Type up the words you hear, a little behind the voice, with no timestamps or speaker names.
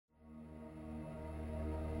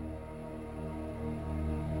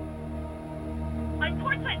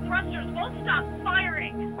thrusters won't stop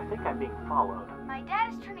firing. I think I'm being followed. My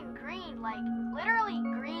dad is turning green, like literally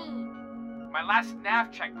green. My last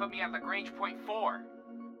nav check put me on Lagrange point 4.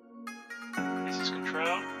 This is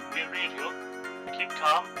Control. We read you. Keep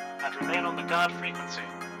calm and remain on the guard frequency.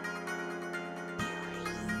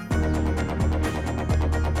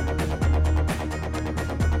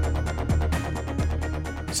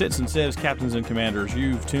 Sits and Sivs, captains and commanders,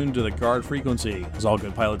 you've tuned to the guard frequency. As all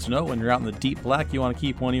good pilots know, when you're out in the deep black, you want to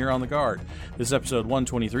keep one ear on the guard. This is episode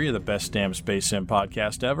 123 of the Best Damn Space Sim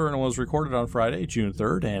podcast ever, and it was recorded on Friday, June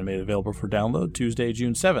 3rd, and made available for download Tuesday,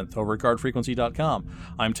 June 7th, over at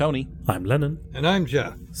guardfrequency.com. I'm Tony. I'm Lennon. And I'm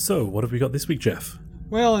Jeff. So, what have we got this week, Jeff?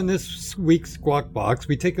 Well, in this week's Squawk Box,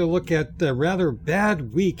 we take a look at a rather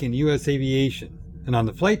bad week in U.S. aviation. And on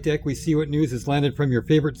the flight deck, we see what news has landed from your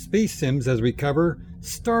favorite space sims as we cover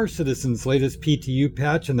Star Citizen's latest PTU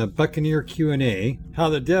patch and the Buccaneer Q&A, how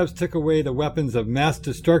the devs took away the weapons of mass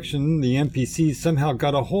destruction the NPCs somehow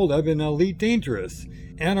got a hold of in Elite Dangerous,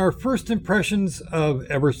 and our first impressions of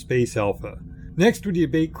Everspace Alpha. Next, we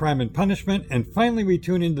debate crime and punishment, and finally we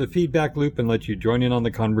tune into the feedback loop and let you join in on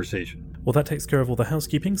the conversation. Well, that takes care of all the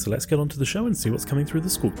housekeeping, so let's get on to the show and see what's coming through the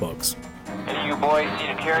Squawk Box. Any of you boys see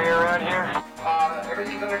a carrier around here?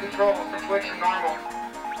 Everything's under control. Situation normal.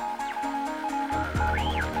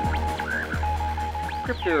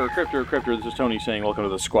 Crypto, this is Tony saying welcome to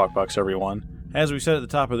the Squawk Box, everyone. As we said at the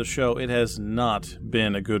top of the show, it has not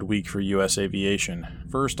been a good week for U.S. aviation.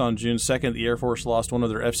 First, on June 2nd, the Air Force lost one of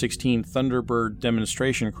their F-16 Thunderbird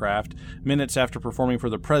demonstration craft minutes after performing for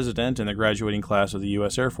the President in the graduating class of the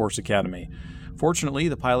U.S. Air Force Academy. Fortunately,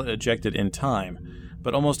 the pilot ejected in time.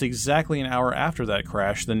 But almost exactly an hour after that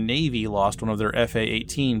crash, the Navy lost one of their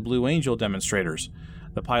FA-18 Blue Angel demonstrators.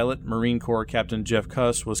 The pilot, Marine Corps Captain Jeff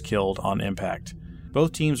Kuss, was killed on impact.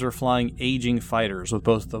 Both teams are flying aging fighters, with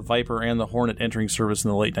both the Viper and the Hornet entering service in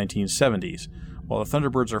the late 1970s. While the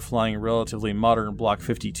Thunderbirds are flying relatively modern Block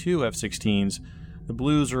 52 F-16s, the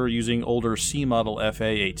Blues are using older C-model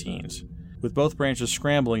FA-18s. With both branches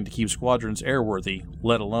scrambling to keep squadrons airworthy,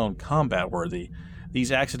 let alone combat-worthy,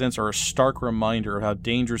 these accidents are a stark reminder of how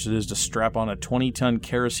dangerous it is to strap on a 20-ton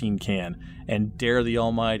kerosene can and dare the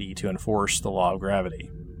Almighty to enforce the law of gravity.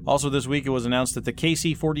 Also this week, it was announced that the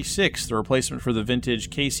KC-46, the replacement for the vintage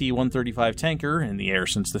KC-135 tanker in the air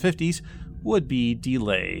since the 50s, would be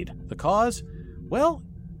delayed. The cause? Well,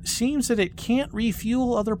 seems that it can't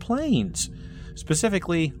refuel other planes,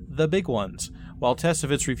 specifically the big ones. While tests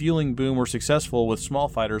of its refueling boom were successful with small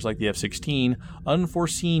fighters like the F-16,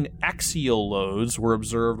 unforeseen axial loads were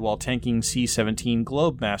observed while tanking C-17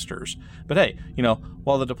 Globemasters. But hey,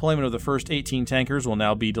 while the deployment of the first 18 tankers will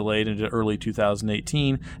now be delayed into early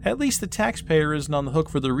 2018, at least the taxpayer isn't on the hook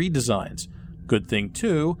for the redesigns. Good thing,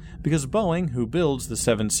 too, because Boeing, who builds the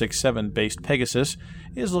 767-based Pegasus,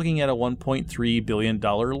 is looking at a $1.3 billion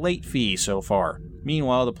late fee so far.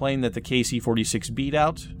 Meanwhile, the plane that the KC-46 beat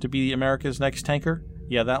out to be America's next tanker,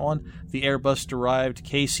 yeah, that one, the Airbus-derived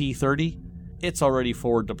KC-30, it's already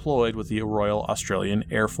forward deployed with the Royal Australian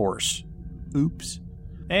Air Force. Oops.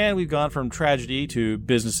 And we've gone from tragedy to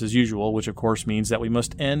business as usual, which of course means that we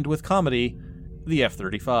must end with comedy. The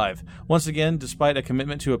F-35. Once again, despite a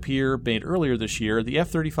commitment to appear made earlier this year, the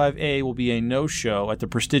F-35A will be a no-show at the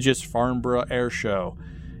prestigious Farnborough Air Show.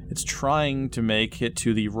 It's trying to make it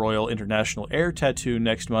to the Royal International Air Tattoo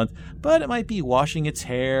next month, but it might be washing its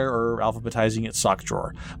hair or alphabetizing its sock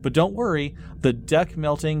drawer. But don't worry, the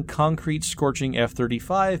deck-melting, concrete-scorching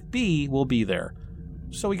F-35B will be there.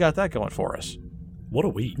 So we got that going for us. What a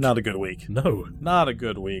week. Not a good week. No. Not a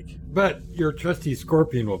good week. But your trusty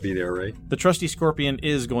Scorpion will be there, right? The trusty Scorpion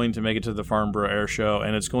is going to make it to the Farnborough Air Show,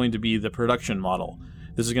 and it's going to be the production model.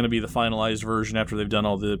 This is going to be the finalized version after they've done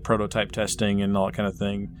all the prototype testing and all that kind of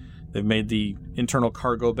thing. They've made the internal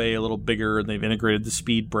cargo bay a little bigger, and they've integrated the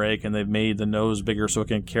speed brake, and they've made the nose bigger so it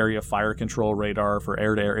can carry a fire control radar for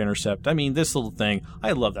air-to-air intercept. I mean, this little thing,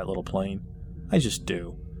 I love that little plane. I just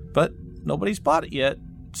do. But nobody's bought it yet,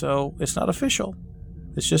 so it's not official.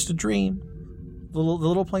 It's just a dream. The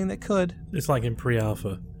little plane that could. It's like in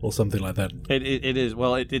pre-alpha or something like that. It is.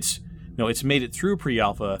 Well, it's made it through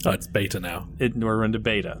pre-alpha. Oh, it's beta now. We're into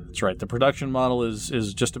beta. That's right. The production model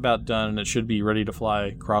is just about done, and it should be ready to fly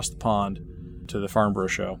across the pond to the Farnborough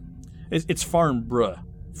show. It's Farnborough.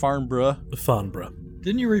 Farnborough.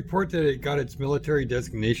 Didn't you report that it got its military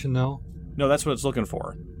designation now? No, that's what it's looking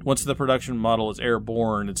for. Once the production model is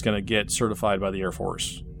airborne, it's going to get certified by the Air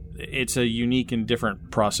Force. It's a unique and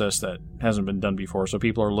different process that hasn't been done before, so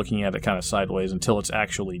people are looking at it kind of sideways until it's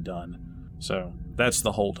actually done. So that's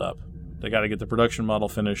the holdup. They got to get the production model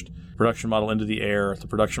finished, production model into the air, the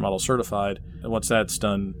production model certified, and once that's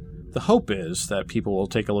done, the hope is that people will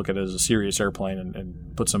take a look at it as a serious airplane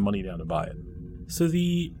and put some money down to buy it. So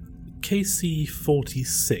the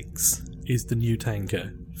KC-46 is the new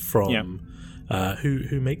tanker from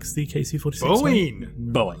who makes the KC-46?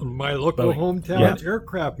 Boeing. My local hometown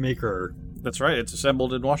aircraft maker. That's right. It's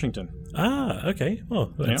assembled in Washington. Ah, okay.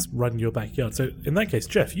 Well, that's right in your backyard. So in that case,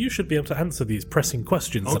 Jeff, you should be able to answer these pressing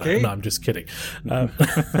questions. Okay. No, I'm just kidding.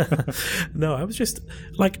 No, I was just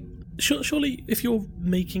like, surely if you're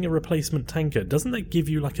making a replacement tanker, doesn't that give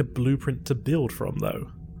you like a blueprint to build from, though?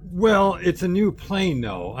 Well, it's a new plane,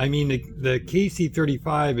 though. I mean, the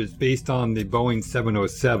KC-35 is based on the Boeing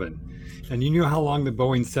 707. And you know how long the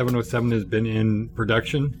Boeing 707 has been in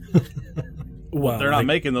production? Well, they're not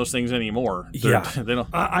making those things anymore. They don't.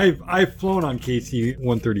 I've flown on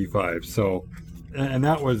KC-135, so, and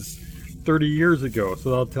that was 30 years ago.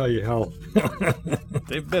 So I'll tell you how.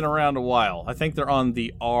 They've been around a while. I think they're on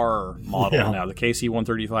the R model now, the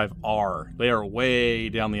KC-135R. They are way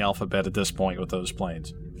down the alphabet at this point with those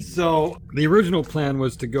planes. So the original plan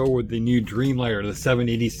was to go with the new Dreamliner, the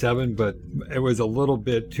 787, but it was a little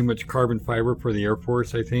bit too much carbon fiber for the Air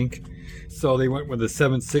Force, I think. So they went with the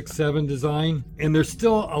 767 design. And there's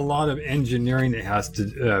still a lot of engineering that has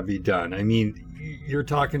to be done. I mean, you're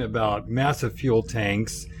talking about massive fuel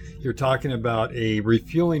tanks. You're talking about a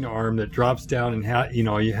refueling arm that drops down and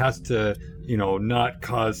it has to not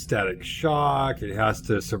cause static shock. It has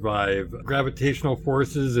to survive gravitational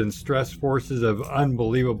forces and stress forces of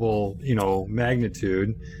unbelievable,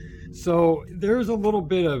 magnitude. So there's a little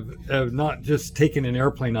bit of not just taking an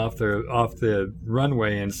airplane off the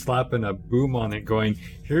runway and slapping a boom on it going,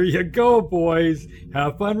 here you go, boys,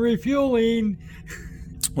 have fun refueling.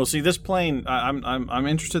 Well, see, this plane, I'm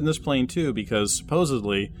interested in this plane too, because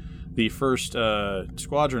supposedly the first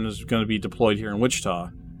squadron is going to be deployed here in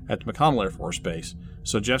Wichita at the McConnell Air Force Base.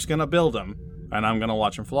 So Jeff's going to build them, and I'm going to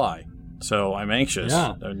watch them fly. So I'm anxious.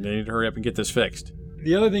 Yeah. They need to hurry up and get this fixed.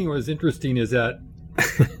 The other thing that was interesting is that,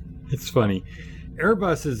 it's funny,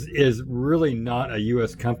 Airbus is really not a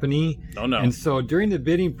U.S. company. Oh, no. And so during the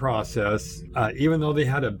bidding process, even though they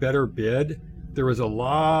had a better bid, there was a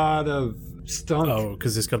lot of stunk. Oh,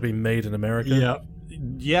 because it's got to be made in America? Yeah.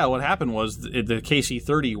 Yeah, what happened was the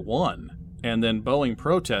KC-30 won, and then Boeing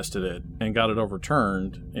protested it and got it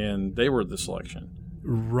overturned, and they were the selection.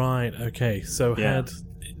 Right, okay. So had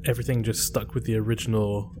everything just stuck with the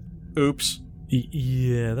original... Oops.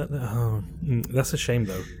 That's a shame,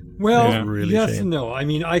 though. Well, really yes and no. I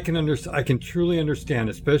mean, I can truly understand,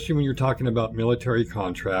 especially when you're talking about military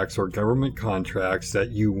contracts or government contracts, that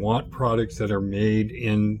you want products that are made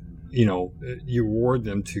in, you award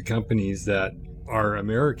them to companies that are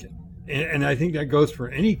American. And I think that goes for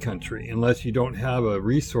any country, unless you don't have a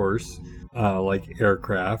resource like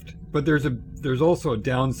aircraft. But there's also a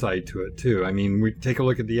downside to it, too. I mean, we take a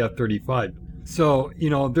look at the F-35. So,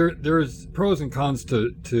 there's pros and cons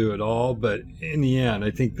to it all. But in the end,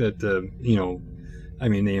 I think that,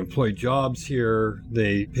 they employ jobs here.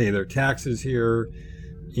 They pay their taxes here.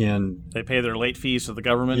 And they pay their late fees to the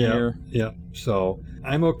government here. Yeah. So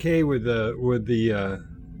I'm okay with the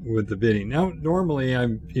bidding. Now, normally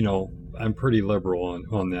I'm pretty liberal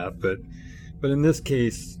on that, but in this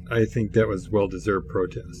case, I think that was well-deserved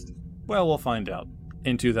protest. Well, we'll find out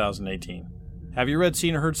in 2018. Have you read,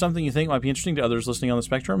 seen, or heard something you think might be interesting to others listening on the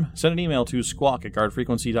spectrum? Send an email to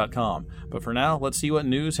squawk@guardfrequency.com. But for now, let's see what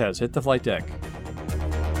news has hit the flight deck.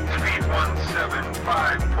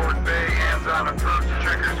 3175 Port Bay, hands on approach,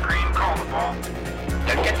 checkers green, call the ball.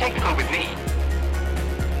 Don't get technical with me.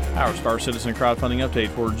 Our Star Citizen crowdfunding update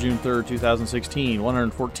for June 3rd, 2016.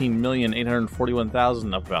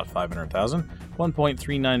 114,841,000, up about 500,000.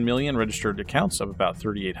 1.39 million registered accounts, up about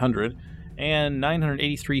 3,800. And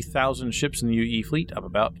 983,000 ships in the UE fleet, up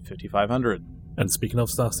about 5,500. And speaking of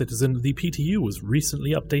Star Citizen, the PTU was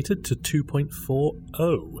recently updated to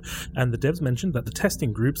 2.40, and the devs mentioned that the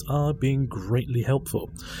testing groups are being greatly helpful.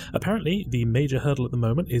 Apparently, the major hurdle at the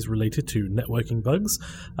moment is related to networking bugs.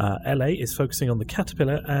 LA is focusing on the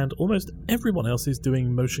Caterpillar, and almost everyone else is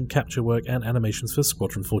doing motion capture work and animations for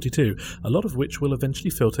Squadron 42, a lot of which will eventually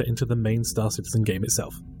filter into the main Star Citizen game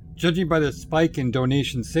itself. Judging by the spike in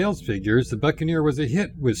donation sales figures, the Buccaneer was a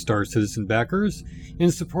hit with Star Citizen backers.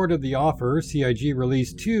 In support of the offer, CIG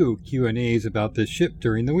released 2 Q&As about this ship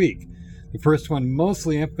during the week. The first one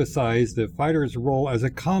mostly emphasized the fighter's role as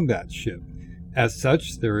a combat ship. As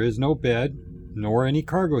such, there is no bed, nor any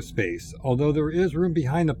cargo space, although there is room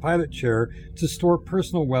behind the pilot chair to store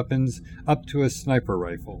personal weapons up to a sniper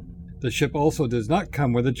rifle. The ship also does not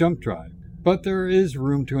come with a jump drive, but there is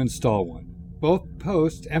room to install one. Both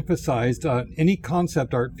posts emphasized any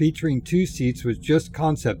concept art featuring 2 seats was just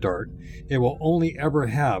concept art. It will only ever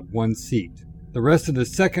have 1 seat. The rest of the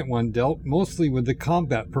second one dealt mostly with the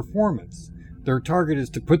combat performance. Their target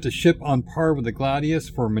is to put the ship on par with the Gladius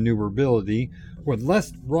for maneuverability, with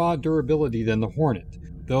less raw durability than the Hornet,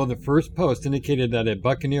 though the first post indicated that a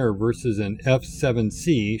Buccaneer versus an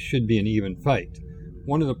F-7C should be an even fight.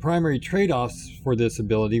 One of the primary trade-offs for this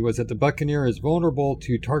ability was that the Buccaneer is vulnerable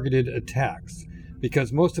to targeted attacks,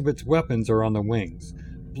 because most of its weapons are on the wings.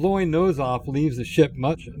 Blowing those off leaves the ship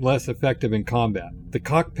much less effective in combat. The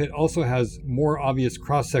cockpit also has more obvious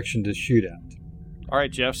cross-section to shoot at. All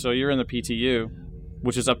right, Jeff, so you're in the PTU,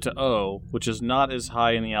 which is up to O, which is not as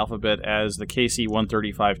high in the alphabet as the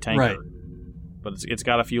KC-135 tanker. Right. But it's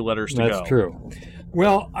got a few letters to go. That's true.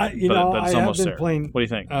 Well, I have been playing. What do you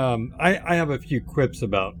think? I have a few quips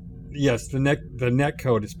about. Yes, the net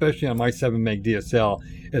code, especially on my 7 meg DSL,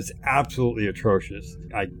 is absolutely atrocious.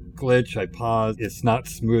 I glitch, I pause. It's not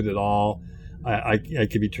smooth at all. I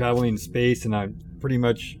could be traveling in space and I pretty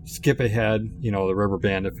much skip ahead. The rubber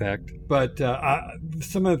band effect. But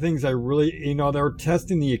some of the things I really, they're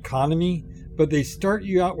testing the economy, but they start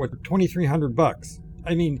you out with $2,300.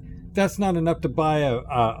 I mean, that's not enough to buy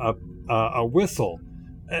a whistle,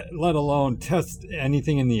 let alone test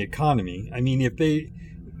anything in the economy. I mean,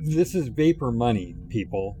 this is vapor money,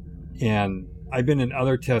 people. And I've been in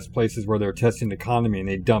other test places where they're testing the economy and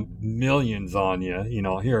they dump millions on you.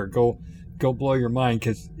 Here, go blow your mind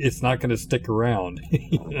because it's not going to stick around.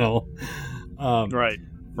 Right.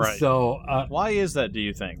 So why is that, do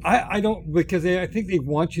you think? I don't, because I think they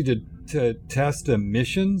want you to test the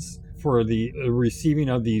missions for the receiving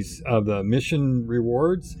of the mission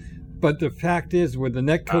rewards. But the fact is, with the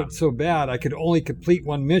netcode so bad, I could only complete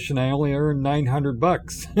 1 mission. I only earned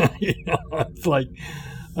 $900. It's like,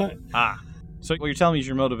 So what you're telling me is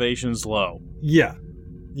your motivation's low. Yeah.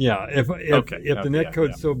 If the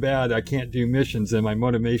netcode's so bad, I can't do missions, then my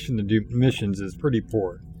motivation to do missions is pretty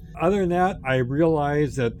poor. Other than that, I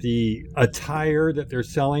realize that the attire that they're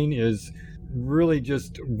selling is really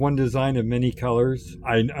just one design of many colors.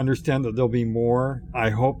 I understand that there'll be more. I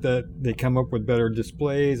hope that they come up with better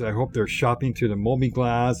displays. I hope they're shopping through the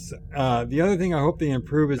Mobi-Glass. The other thing I hope they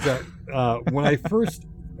improve is that when I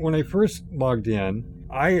first logged in,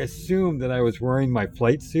 I assumed that I was wearing my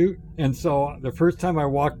flight suit, and so the first time I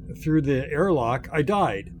walked through the airlock, I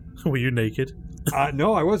died. Were you naked?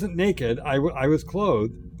 No, I wasn't naked. I was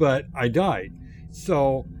clothed, but I died.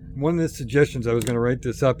 So one of the suggestions, I was going to write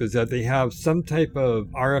this up, is that they have some type of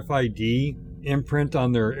RFID imprint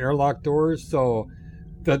on their airlock doors so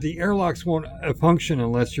that the airlocks won't function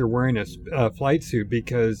unless you're wearing a flight suit,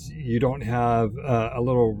 because you don't have a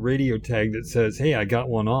little radio tag that says, hey, I got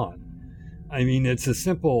one on. I mean, it's a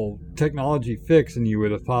simple technology fix, and you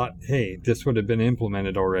would have thought, hey, this would have been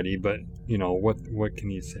implemented already, but, what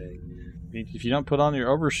can you say? If you don't put on your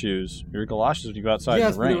overshoes, your galoshes when you go outside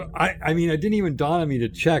in the rain. I mean, it didn't even dawn on me to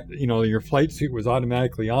check. Your flight suit was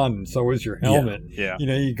automatically on, and so was your helmet. Yeah.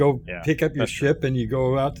 You go pick up your ship, and you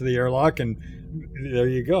go out to the airlock, and there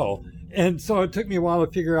you go. And so it took me a while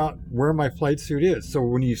to figure out where my flight suit is. So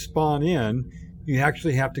when you spawn in, you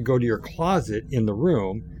actually have to go to your closet in the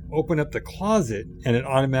room, open up the closet, and it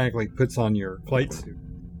automatically puts on your flight suit.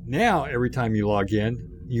 Now, every time you log in,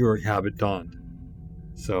 you have it donned.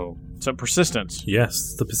 So persistence.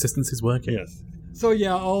 Yes, the persistence is working. Yes. So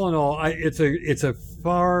yeah, all in all, it's a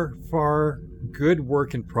far good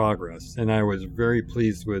work in progress, and I was very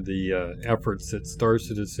pleased with the efforts that Star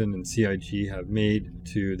Citizen and CIG have made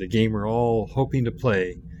to the game we're all hoping to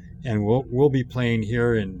play, and we'll be playing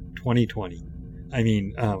here in 2020. I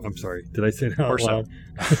mean, I'm sorry, did I say that out loud?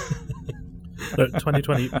 No,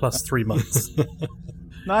 2020 plus 3 months.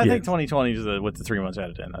 No, I think 2020 is with the 3 months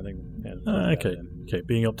added in. I think. Okay,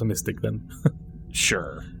 being optimistic then.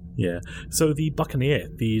 Sure. Yeah. So the Buccaneer,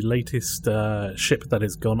 the latest ship that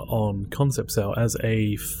has gone on concept sale as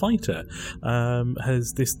a fighter,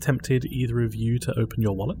 has this tempted either of you to open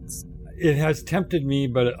your wallets? It has tempted me,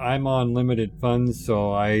 but I'm on limited funds,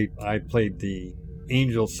 so I played the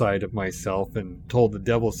angel side of myself and told the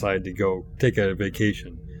devil side to go take a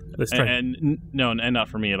vacation. And not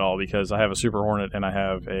for me at all, because I have a Super Hornet and I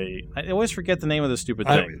have I always forget the name of this stupid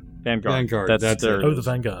thing. Vanguard. That's the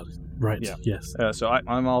Vanguard. Right. Yeah. Yes. So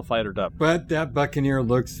I'm all fightered up. But that Buccaneer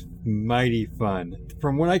looks mighty fun.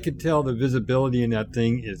 From what I could tell, the visibility in that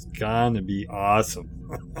thing is gonna be awesome.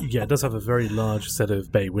 Yeah, it does have a very large set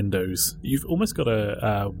of bay windows. You've almost got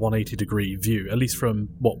a 180-degree view, at least from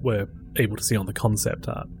what we're able to see on the concept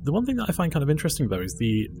art. The one thing that I find kind of interesting, though, is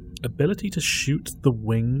the ability to shoot the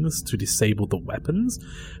wings to disable the weapons,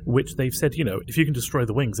 which they've said, if you can destroy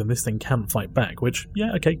the wings, then this thing can fight back, which,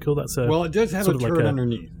 yeah, okay, cool, that's a... Well, it does have a turret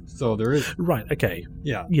underneath, so there is... Right, okay.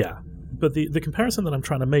 Yeah. Yeah. But the comparison that I'm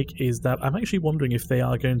trying to make is that I'm actually wondering if they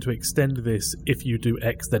are going to extend this, if you do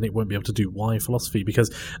X, then it won't be able to do Y philosophy,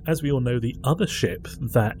 because as we all know, the other ship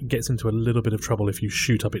that gets into a little bit of trouble if you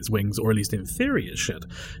shoot up its wings, or at least in theory it should,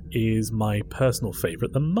 is my personal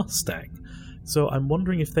favourite, the Mustang. So I'm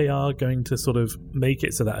wondering if they are going to sort of make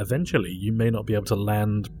it so that eventually you may not be able to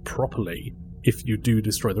land properly if you do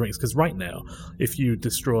destroy the wings, because right now, if you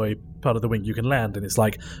destroy part of the wing, you can land, and it's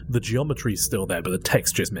like the geometry's still there, but the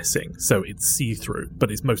texture's missing, so it's see-through,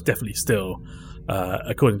 but it's most definitely still,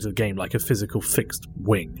 according to the game, like a physical fixed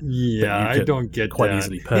wing. Yeah, I don't get quite that.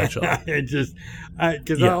 easily perch on. Because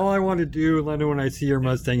all I want to do, Leonard, when I see your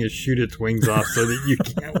Mustang, is shoot its wings off so that you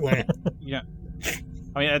can't land. Yeah.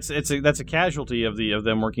 I mean, that's a casualty of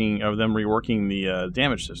them reworking the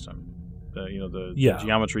damage system. The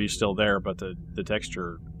geometry is still there, but the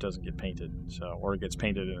texture doesn't get painted, or it gets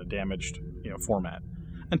painted in a damaged format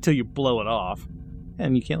until you blow it off,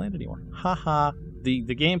 and you can't land anymore. Haha.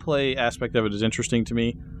 The gameplay aspect of it is interesting to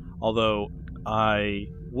me, although I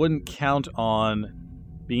wouldn't count on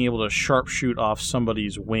being able to sharpshoot off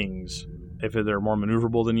somebody's wings if they're more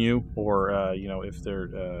maneuverable than you, or if they're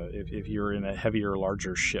if you're in a heavier,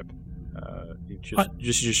 larger ship.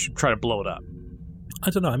 Just try to blow it up. I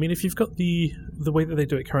don't know. I mean, if you've got the way that they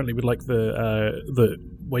do it currently with like the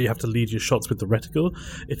where you have to lead your shots with the reticle,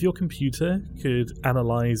 if your computer could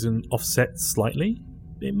analyze and offset slightly,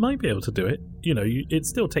 it might be able to do it. It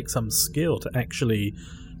still takes some skill to actually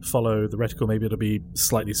follow the reticle. Maybe it'll be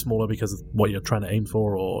slightly smaller because of what you're trying to aim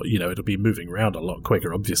for, or it'll be moving around a lot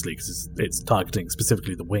quicker, obviously, because it's targeting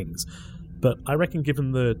specifically the wings. But I reckon,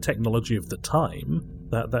 given the technology of the time,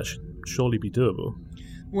 that should surely be doable.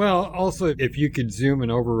 Well, also, if you could zoom and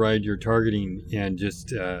override your targeting and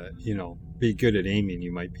just, be good at aiming,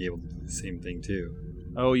 you might be able to do the same thing, too.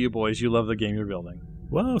 Oh, you boys, you love the game you're building.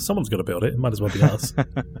 Well, someone's got to build it. It might as well be us.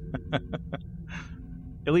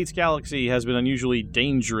 Elite's Galaxy has been unusually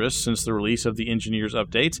dangerous since the release of the Engineers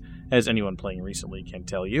update, as anyone playing recently can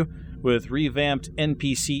tell you. With revamped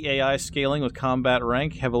NPC AI scaling with combat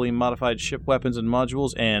rank, heavily modified ship weapons and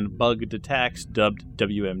modules, and bugged attacks dubbed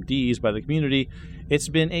WMDs by the community, it's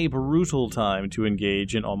been a brutal time to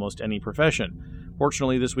engage in almost any profession.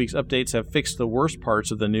 Fortunately, this week's updates have fixed the worst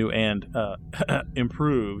parts of the new and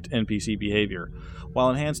improved NPC behavior.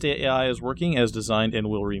 While enhanced AI is working as designed and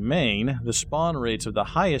will remain, the spawn rates of the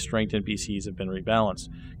highest-ranked NPCs have been rebalanced.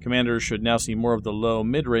 Commanders should now see more of the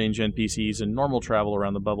low-mid-range NPCs in normal travel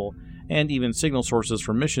around the bubble, and even signal sources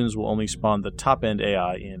for missions will only spawn the top-end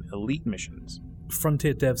AI in elite missions.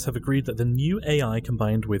 Frontier devs have agreed that the new AI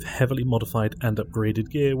combined with heavily modified and upgraded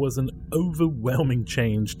gear was an overwhelming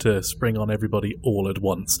change to spring on everybody all at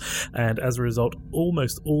once, and as a result,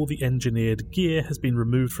 almost all the engineered gear has been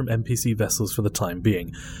removed from NPC vessels for the time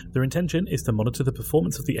being. Their intention is to monitor the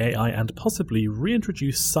performance of the AI and possibly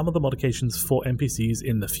reintroduce some of the modifications for NPCs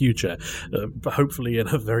in the future, but hopefully in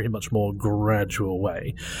a very much more gradual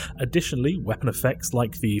way. Additionally, weapon effects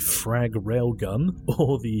like the frag railgun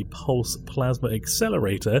or the pulse plasma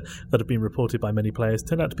accelerator that have been reported by many players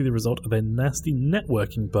turned out to be the result of a nasty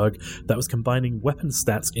networking bug that was combining weapon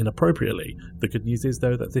stats inappropriately. The good news is,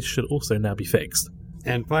 though, that this should also now be fixed.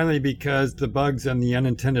 And finally, because the bugs and the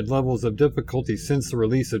unintended levels of difficulty since the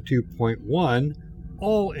release of 2.1,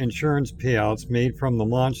 all insurance payouts made from the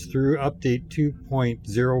launch through update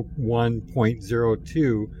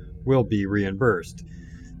 2.01.02 will be reimbursed.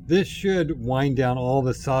 This should wind down all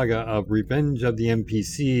the saga of Revenge of the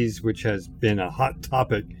NPCs, which has been a hot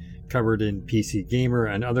topic covered in PC Gamer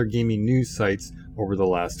and other gaming news sites over the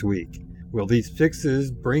last week. Will these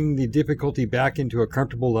fixes bring the difficulty back into a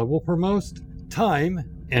comfortable level for most? Time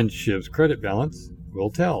and Shiv's credit balance will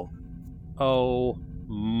tell. Oh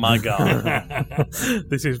my god.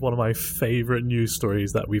 This is one of my favorite news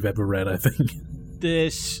stories that we've ever read, I think.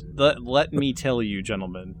 Let me tell you,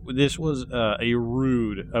 gentlemen, this was a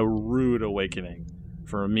rude awakening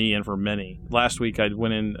for me and for many. Last week, I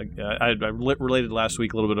went in. I related last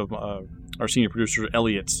week a little bit of our senior producer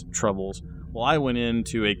Elliot's troubles. Well, I went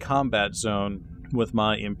into a combat zone with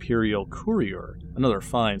my Imperial Courier, another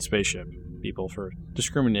fine spaceship, people for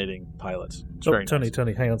discriminating pilots. It's very nice.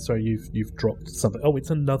 Tony, hang on. Sorry, you've dropped something. Oh, it's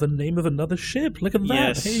another name of another ship. Look at that.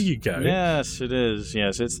 Yes. Here you go. Yes, it is.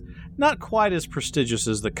 Yes, it's not quite as prestigious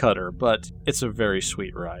as the Cutter, but it's a very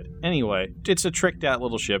sweet ride. Anyway, it's a tricked out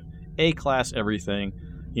little ship, A-class everything.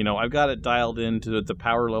 You know, I've got it dialed in to the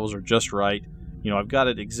power levels are just right. You know, I've got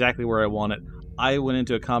it exactly where I want it. I went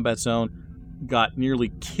into a combat zone, got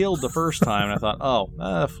nearly killed the first time, and I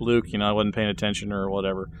thought, fluke, you know, I wasn't paying attention or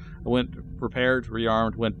whatever. I went, repaired,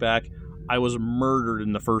 rearmed, went back. I was murdered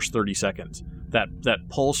in the first 30 seconds. That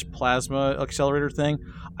pulse plasma accelerator thing,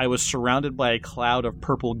 I was surrounded by a cloud of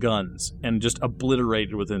purple guns and just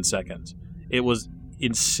obliterated within seconds. It was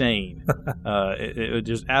insane. It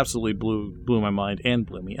just absolutely blew my mind and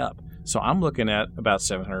blew me up. So I'm looking at about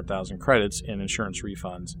 700,000 credits in insurance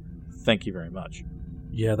refunds. Thank you very much.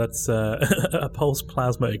 Yeah, that's a pulse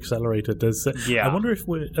plasma accelerator. I wonder if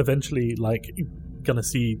we're eventually going to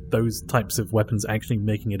see those types of weapons actually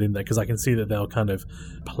making it in there, because I can see that they'll kind of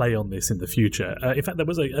play on this in the future. In fact, there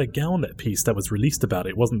was a Galnet piece that was released about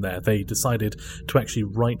it, wasn't there? They decided to actually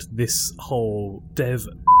write this whole dev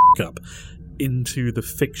up into the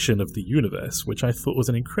fiction of the universe, which I thought was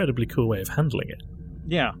an incredibly cool way of handling it.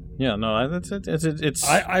 Yeah, no, it's.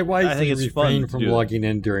 I wisely refrained from that. logging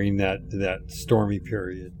in during that stormy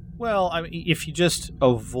period. Well, I mean, if you just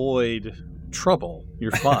avoid trouble,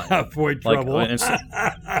 you're fine. Avoid trouble. It's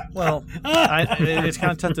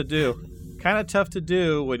kind of tough to do. Kind of tough to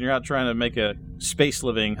do when you're out trying to make a space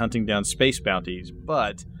living hunting down space bounties,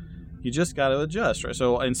 but you just got to adjust, right?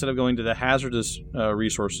 So instead of going to the hazardous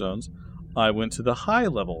resource zones, I went to the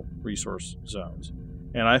high-level resource zones.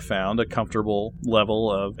 And I found a comfortable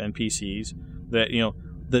level of NPCs that, you know,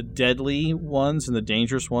 the deadly ones and the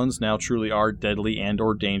dangerous ones now truly are deadly and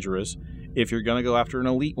or dangerous. If you're going to go after an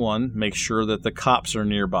elite one, make sure that the cops are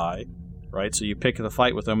nearby, right? So you pick the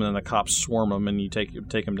fight with them and then the cops swarm them and you take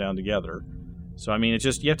them down together. So, I mean, it's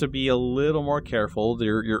just, you have to be a little more careful.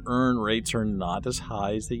 Your earn rates are not as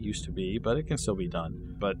high as they used to be, but it can still be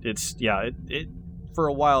done. But it's, it for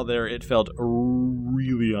a while there, it felt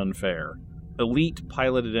really unfair. Elite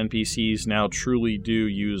piloted NPCs now truly do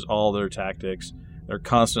use all their tactics. They're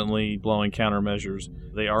constantly blowing countermeasures.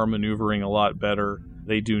 They are maneuvering a lot better.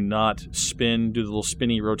 They do not do the little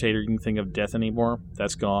spinny rotating thing of death anymore.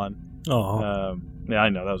 That's gone. Oh. Yeah, I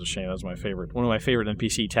know. That was a shame. That was my favorite. One of my favorite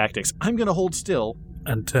NPC tactics. I'm going to hold still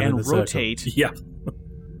and rotate. Yeah.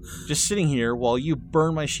 Just sitting here while you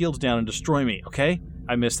burn my shields down and destroy me, okay?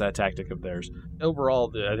 I miss that tactic of theirs.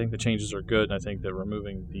 Overall, I think the changes are good, and I think that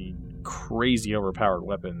removing the crazy overpowered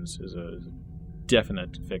weapons is a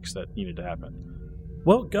definite fix that needed to happen.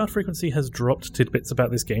 Well, Guard Frequency has dropped tidbits about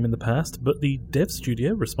this game in the past, but the dev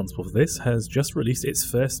studio responsible for this has just released its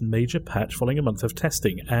first major patch following a month of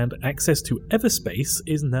testing, and access to Everspace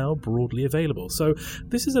is now broadly available. So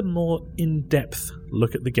this is a more in-depth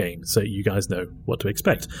look at the game, so you guys know what to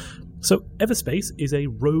expect. So Everspace is a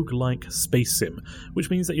roguelike space sim, which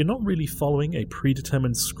means that you're not really following a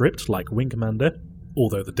predetermined script like Wing Commander,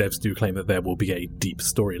 although the devs do claim that there will be a deep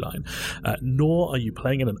storyline, nor are you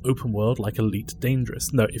playing in an open world like Elite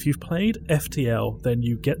Dangerous. No, if you've played FTL, then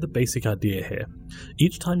you get the basic idea here.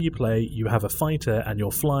 Each time you play, you have a fighter and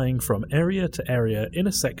you're flying from area to area in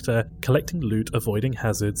a sector, collecting loot, avoiding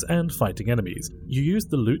hazards, and fighting enemies. You use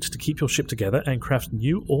the loot to keep your ship together and craft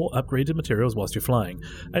new or upgraded materials whilst you're flying,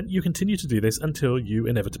 and you continue to do this until you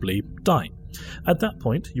inevitably die. At that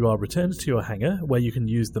point, you are returned to your hangar, where you can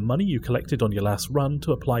use the money you collected on your last run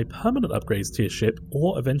to apply permanent upgrades to your ship,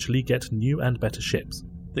 or eventually get new and better ships.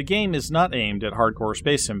 The game is not aimed at hardcore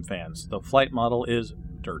space sim fans. The flight model is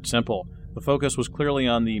dirt simple. The focus was clearly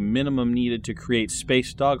on the minimum needed to create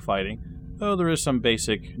space dogfighting, though there is some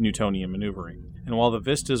basic Newtonian maneuvering. And while the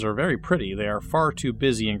vistas are very pretty, they are far too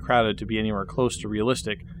busy and crowded to be anywhere close to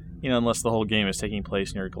realistic, unless the whole game is taking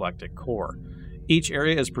place near a galactic core. Each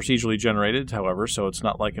area is procedurally generated, however, so it's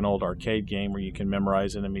not like an old arcade game where you can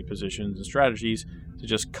memorize enemy positions and strategies to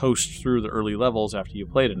just coast through the early levels after you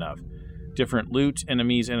played enough. Different loot,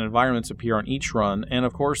 enemies, and environments appear on each run, and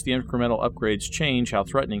of course the incremental upgrades change how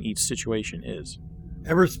threatening each situation is.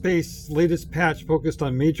 Everspace's latest patch focused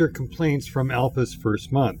on major complaints from Alpha's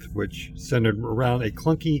first month, which centered around a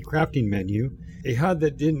clunky crafting menu, a HUD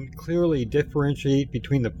that didn't clearly differentiate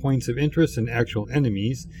between the points of interest and actual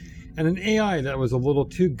enemies, and an AI that was a little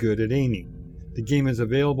too good at aiming. The game is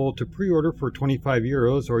available to pre-order for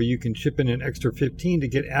 €25, or you can chip in an extra $15 to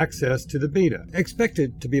get access to the beta,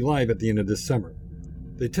 expected to be live at the end of this summer.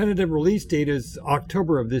 The tentative release date is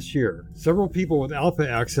October of this year. Several people with alpha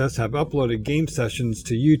access have uploaded game sessions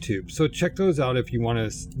to YouTube, so check those out if you want a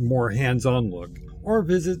more hands-on look, or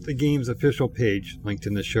visit the game's official page linked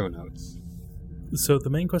in the show notes. So the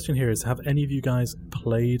main question here is, have any of you guys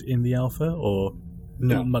played in the alpha, or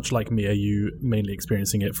No. much like me, are you mainly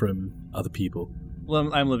experiencing it from other people?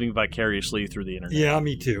 Well, I'm living vicariously through the internet. Yeah,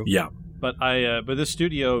 me too. Yeah. But but this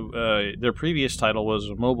studio, their previous title was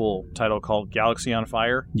a mobile title called Galaxy on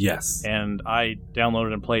Fire, Yes. and I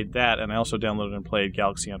downloaded and played that, and I also downloaded and played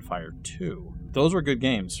Galaxy on Fire 2. Those were good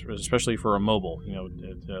games, especially for a mobile.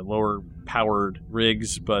 Lower powered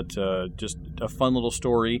rigs, but just a fun little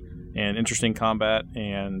story and interesting combat.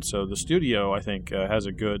 And so the studio, I think, has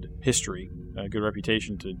a good history, a good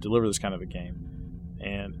reputation to deliver this kind of a game.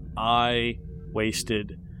 And I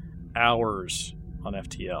wasted hours on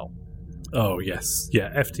FTL. Oh, yes.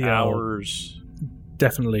 Yeah, FTL. Hours.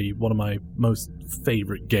 Definitely one of my most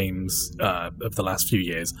favorite games of the last few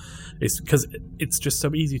years. It's because it's just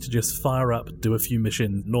so easy to just fire up, do a few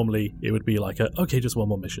missions. Normally, it would be like, okay, just one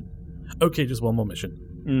more mission. Okay, just one more mission.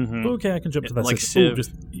 Mm-hmm. Okay, I can jump to that. Like system.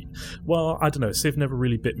 Civ. Well, I don't know. Civ never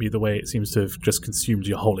really bit me the way it seems to have just consumed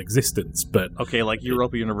your whole existence. But Okay, like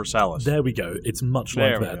Europa Universalis. there we go. It's much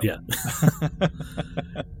There like we that, yeah.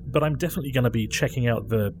 But I'm definitely going to be checking out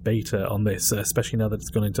the beta on this, especially now that it's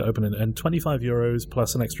gone into open. And €25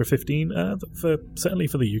 plus an extra 15 certainly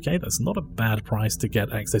for the UK. That's not a bad price to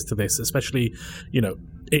get access to this, especially,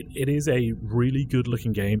 it is a really good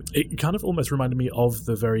looking game. It kind of almost reminded me of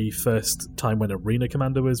the very first time when Arena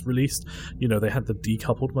Commander was released. They had the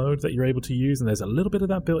decoupled mode that you're able to use, and there's a little bit of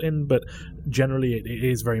that built in, but generally it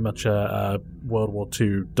is very much a World War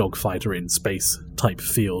II dogfighter in space type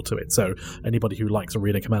feel to it. So anybody who likes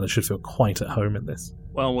Arena Commander should feel quite at home in this.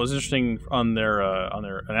 Well, what's interesting on their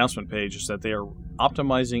announcement page is that they are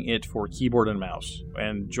optimizing it for keyboard and mouse,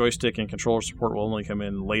 and joystick and controller support will only come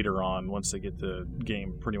in later on once they get the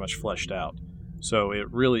game pretty much fleshed out. So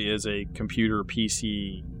it really is a computer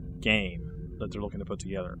PC game that they're looking to put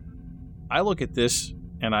together. I look at this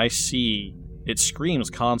and I see it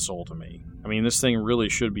screams console to me. I mean, this thing really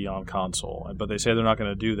should be on console, but they say they're not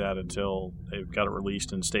going to do that until they've got it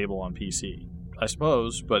released and stable on PC. I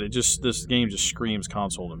suppose, but this game just screams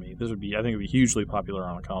console to me. I think it'd be hugely popular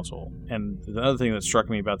on a console. And the other thing that struck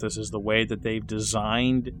me about this is the way that they've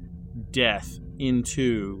designed death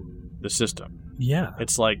into the system. Yeah.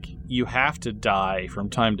 It's like you have to die from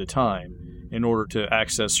time to time in order to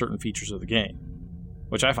access certain features of the game,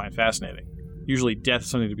 which I find fascinating. Usually death is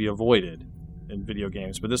something to be avoided in video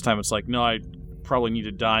games, but this time it's like, no, I probably need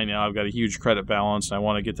to die now. I've got a huge credit balance, and I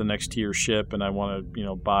want to get the next tier ship, and I want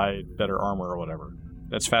to, buy better armor or whatever.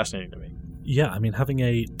 That's fascinating to me. Yeah, I mean, having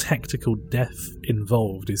a tactical death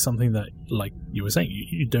involved is something that, like you were saying,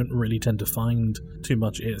 you don't really tend to find too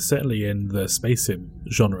much, certainly in the space sim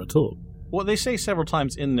genre at all. Well, they say several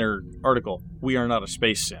times in their article, we are not a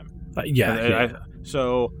space sim.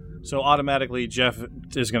 So automatically, Jeff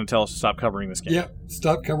is going to tell us to stop covering this game. Yeah,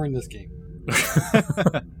 stop covering this game.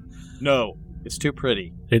 No, it's too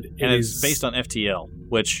pretty. It's based on FTL,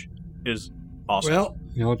 which is awesome.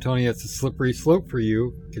 Well, Tony, it's a slippery slope for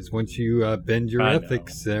you, because once you bend your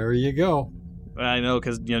ethics, there you go. I know,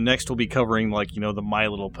 because next we'll be covering the My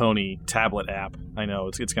Little Pony tablet app. I know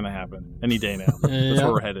it's going to happen any day now. That's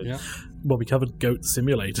where we're headed. Yeah. Well, we covered Goat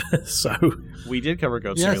Simulator, so we did cover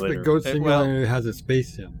Goat Simulator. Yes, but Goat Simulator has a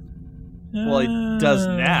space sim. Well, it does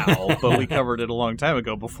now, but we covered it a long time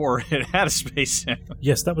ago before it had a space sim.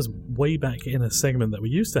 Yes, that was way back in a segment that we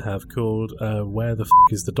used to have called Where the F***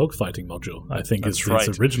 is the Dogfighting Module, I think is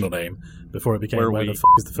its original name, before it became Where the F***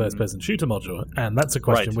 is the First-Person Shooter Module, and that's a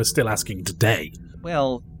question we're still asking today.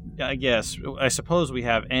 Well, I suppose we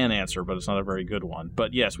have an answer, but it's not a very good one.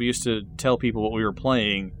 But yes, we used to tell people what we were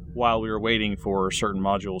playing while we were waiting for certain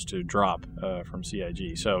modules to drop from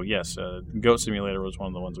CIG. So yes, Goat Simulator was one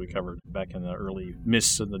of the ones we covered back in the early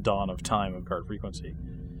mists and the dawn of time of Guard Frequency.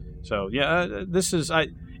 So yeah, this is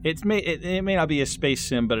it may not be a space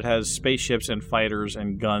sim, but it has spaceships and fighters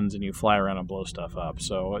and guns, and you fly around and blow stuff up.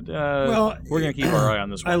 So we're gonna keep our eye on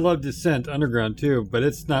this one. I love Descent Underground too, but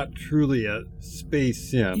it's not truly a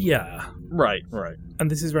space sim. Yeah. Right.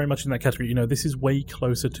 And this is very much in that category. This is way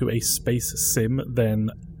closer to a space sim than,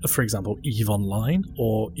 for example, EVE Online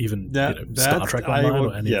or even Star Trek Online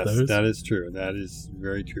or any of those. Yes, that is true. That is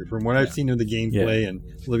very true. From what I've seen of the gameplay and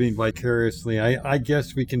living vicariously, I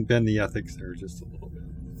guess we can bend the ethics there just a little bit.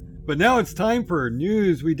 But now it's time for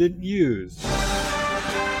news we didn't use.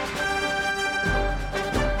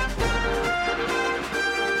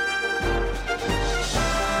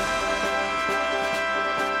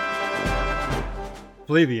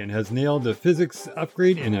 Flavian has nailed the physics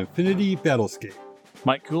upgrade in Infinity Battlescape.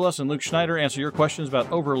 Mike Koulas and Luke Schneider answer your questions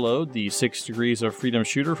about Overload, the 6 Degrees of Freedom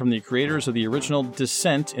shooter from the creators of the original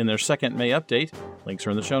Descent in their second May update. Links are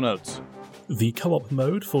in the show notes. The co-op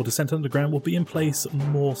mode for Descent Underground will be in place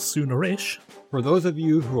more sooner-ish. For those of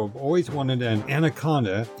you who have always wanted an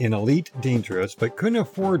Anaconda in Elite Dangerous but couldn't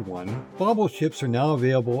afford one, bobble ships are now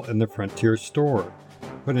available in the Frontier store.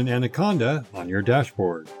 Put an Anaconda on your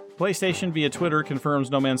dashboard. PlayStation via Twitter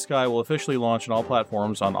confirms No Man's Sky will officially launch on all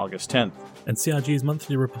platforms on August 10th. And CRG's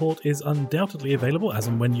monthly report is undoubtedly available as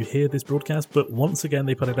and when you hear this broadcast, but once again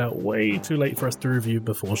they put it out way too late for us to review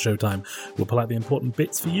before showtime. We'll pull out the important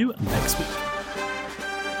bits for you next week.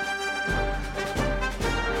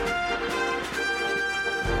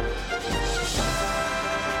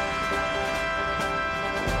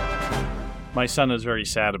 My son is very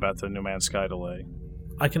sad about the No Man's Sky delay.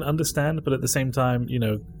 I can understand, but at the same time,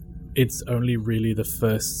 it's only really the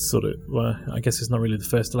first sort of... Well, I guess it's not really the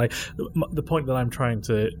first delay. The point that I'm trying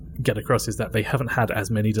to get across is that they haven't had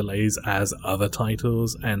as many delays as other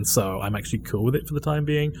titles, and so I'm actually cool with it for the time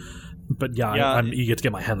being. But I'm eager to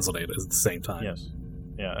get my hands on it at the same time. Yes.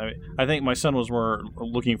 Yeah, I think my son was more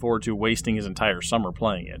looking forward to wasting his entire summer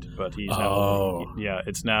playing it, but he's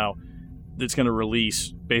now... It's going to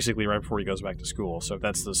release basically right before he goes back to school, so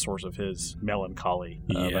that's the source of his melancholy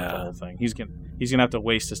about the whole thing. He's going to have to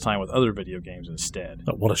waste his time with other video games instead.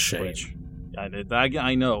 Oh, what a shame. Which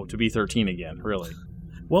I know, to be 13 again, really.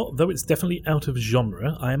 Well, though it's definitely out of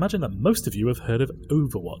genre, I imagine that most of you have heard of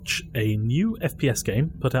Overwatch, a new FPS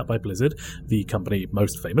game put out by Blizzard, the company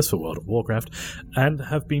most famous for World of Warcraft, and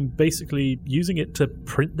have been basically using it to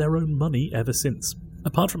print their own money ever since.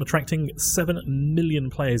 Apart from attracting 7 million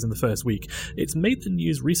players in the first week, it's made the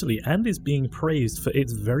news recently and is being praised for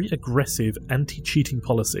its very aggressive anti-cheating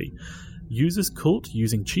policy. Users caught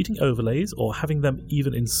using cheating overlays or having them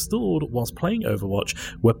even installed whilst playing Overwatch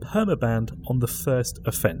were permabanned on the first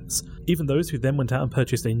offence. Even those who then went out and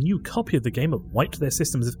purchased a new copy of the game and wiped their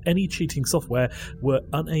systems of any cheating software were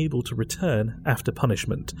unable to return after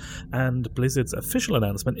punishment. And Blizzard's official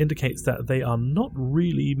announcement indicates that they are not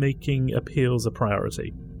really making appeals a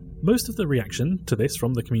priority. Most of the reaction to this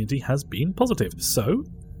from the community has been positive. So,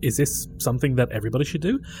 is this something that everybody should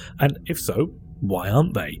do? And if so, why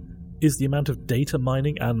aren't they? Is the amount of data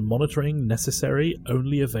mining and monitoring necessary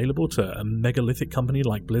only available to a megalithic company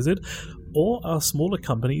like Blizzard? Or are smaller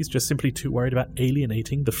companies just simply too worried about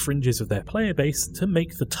alienating the fringes of their player base to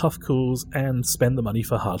make the tough calls and spend the money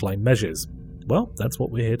for hardline measures? Well, that's what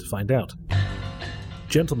we're here to find out.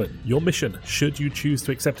 Gentlemen, your mission, should you choose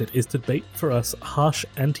to accept it, is to debate for us harsh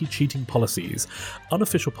anti-cheating policies.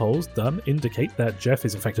 Unofficial polls done indicate that Jeff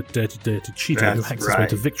is in fact a dirty cheater who hacks his way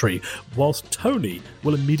to victory, whilst Tony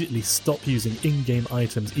will immediately stop using in-game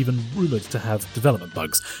items even rumoured to have development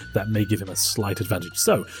bugs that may give him a slight advantage.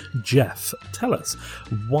 So, Jeff, tell us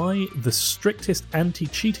why the strictest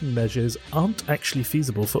anti-cheating measures aren't actually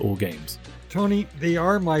feasible for all games. Tony, they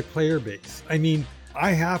are my player base. I mean,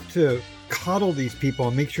 I have to coddle these people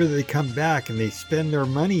and make sure that they come back and they spend their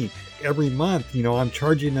money every month. I'm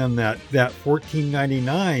charging them that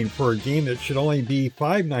 $14.99 for a game that should only be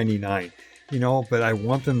 $5.99, but I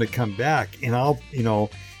want them to come back, and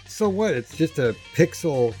so what? It's just a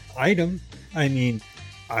pixel item. I mean,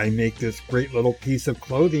 I make this great little piece of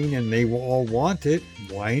clothing and they will all want it.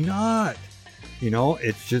 Why not?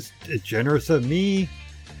 It's generous of me.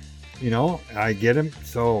 I get them.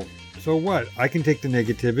 So what? I can take the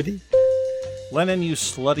negativity. Lennon, you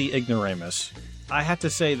slutty ignoramus. I have to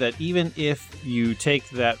say that even if you take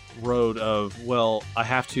that road of, I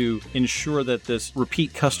have to ensure that this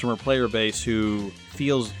repeat customer player base who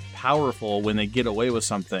feels powerful when they get away with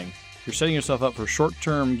something, you're setting yourself up for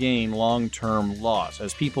short-term gain, long-term loss.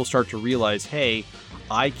 As people start to realize, hey,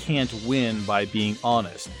 I can't win by being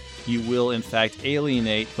honest, you will in fact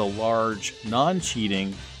alienate the large,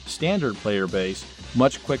 non-cheating, standard player base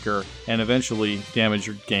much quicker and eventually damage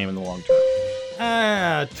your game in the long term.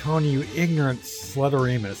 Tony, you ignorant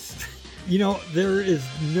slutoramus. There is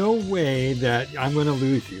no way that I'm going to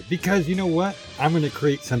lose you, because you know what? I'm going to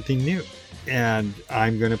create something new, and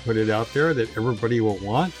I'm going to put it out there that everybody will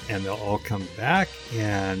want, and they'll all come back,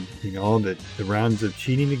 and the rounds of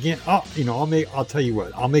cheating again. I'll tell you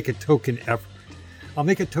what. I'll make a token effort. I'll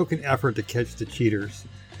make a token effort to catch the cheaters,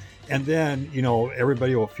 and then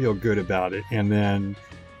everybody will feel good about it, and then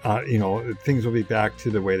things will be back to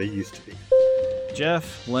the way they used to be.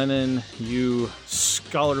 Jeff, Lennon, you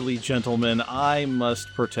scholarly gentlemen, I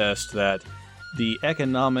must protest that the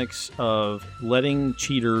economics of letting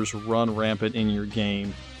cheaters run rampant in your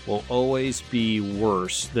game will always be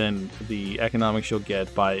worse than the economics you'll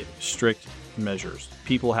get by strict measures.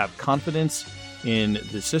 People have confidence in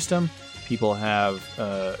the system, people have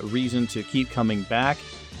reason to keep coming back,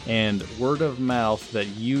 and word of mouth that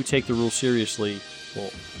you take the rules seriously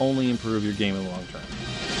will only improve your game in the long term.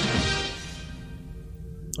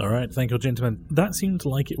 All right, thank you, gentlemen. That seemed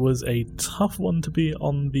like it was a tough one to be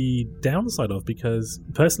on the downside of, because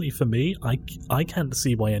personally for me, I can't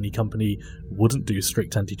see why any company wouldn't do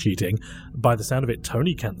strict anti-cheating. By the sound of it,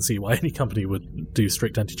 Tony can't see why any company would do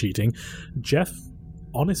strict anti-cheating. Jeff,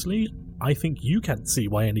 honestly, I think you can't see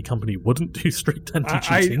why any company wouldn't do strict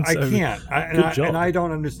anti-cheating. I can't. Good job. And I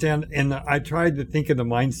don't understand. And I tried to think of the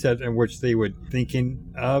mindset in which they would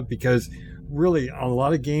thinking of, because really, on a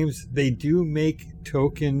lot of games, they do make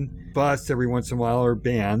token busts every once in a while, or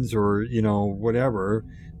bans, or, whatever.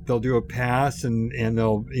 They'll do a pass and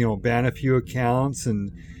they'll, ban a few accounts,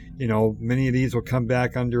 and, many of these will come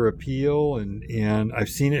back under appeal, and I've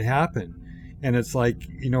seen it happen. And it's like,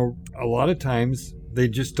 a lot of times they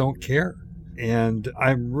just don't care. And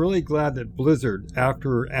I'm really glad that Blizzard,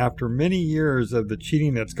 after many years of the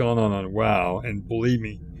cheating that's gone on WoW, and believe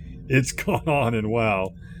me, it's gone on in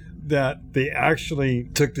WoW, that they actually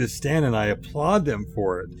took this stand, and I applaud them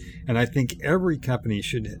for it. And I think every company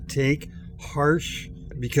should take harsh,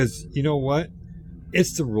 because you know what?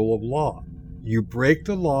 It's the rule of law. You break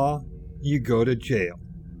the law, you go to jail.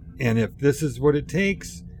 And if this is what it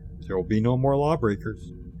takes, there will be no more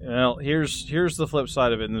lawbreakers. Well, here's the flip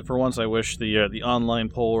side of it. And for once, I wish the online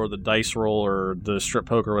poll or the dice roll or the strip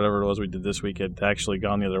poker or whatever it was we did this week had actually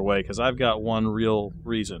gone the other way, because I've got one real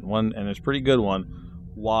reason, and it's a pretty good one,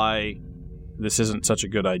 why this isn't such a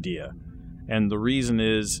good idea. And the reason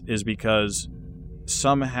is because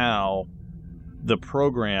somehow the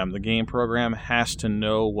game program has to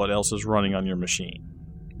know what else is running on your machine.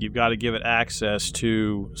 You've got to give it access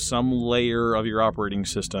to some layer of your operating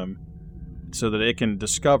system so that it can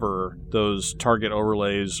discover those target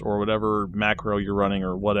overlays or whatever macro you're running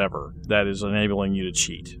or whatever that is enabling you to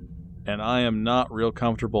cheat. And I am not real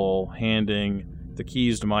comfortable handing the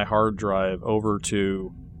keys to my hard drive over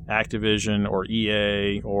to Activision or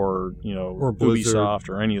EA or Ubisoft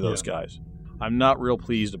or any of those guys. I'm not real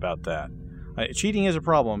pleased about that. Cheating is a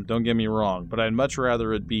problem, don't get me wrong, but I'd much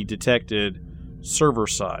rather it be detected server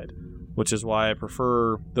side, which is why I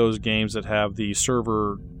prefer those games that have the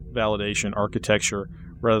server validation architecture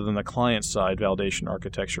rather than the client-side validation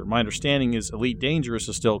architecture. My understanding is Elite Dangerous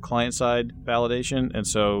is still client-side validation, and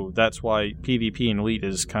so that's why PvP in Elite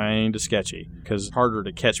is kind of sketchy, because it's harder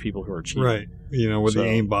to catch people who are cheating. Right, with the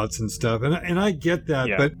aimbots and stuff. And I get that,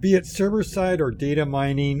 but be it server-side or data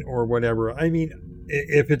mining or whatever, I mean,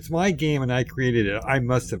 if it's my game and I created it, I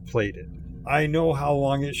must have played it. I know how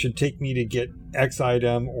long it should take me to get X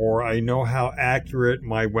item, or I know how accurate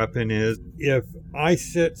my weapon is. If I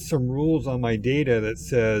set some rules on my data that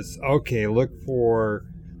says, okay, look for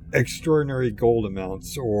extraordinary gold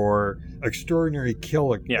amounts, or extraordinary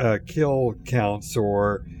kill counts,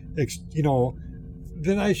 or,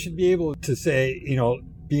 then I should be able to say,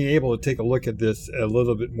 being able to take a look at this a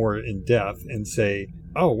little bit more in depth and say,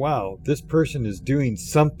 oh, wow, this person is doing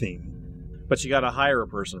something. But you got to hire a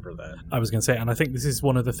person for that. I was going to say, and I think this is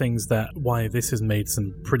one of the things that why this has made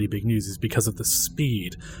some pretty big news is because of the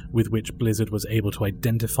speed with which Blizzard was able to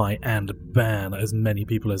identify and ban as many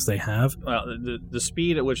people as they have. Well, the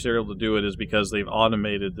speed at which they're able to do it is because they've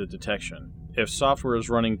automated the detection. If software is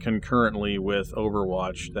running concurrently with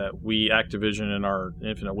Overwatch that we, Activision, in our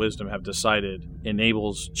infinite wisdom have decided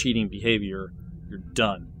enables cheating behavior, you're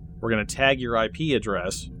done. We're going to tag your IP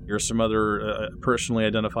address. Here's some other personally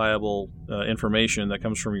identifiable information that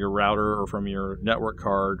comes from your router or from your network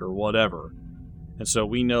card or whatever. And so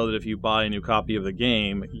we know that if you buy a new copy of the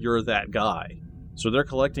game, you're that guy. So they're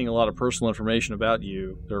collecting a lot of personal information about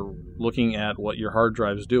you. They're looking at what your hard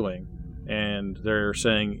drive is doing, and they're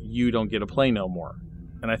saying you don't get to play no more.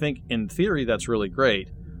 And I think in theory that's really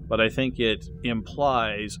great, but I think it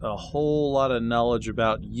implies a whole lot of knowledge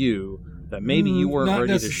about you that maybe you weren't ready to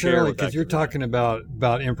share. Not necessarily, because you're talking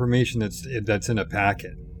about information that's in a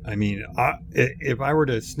packet. I mean, if I were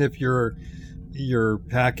to sniff your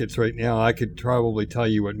packets right now, I could probably tell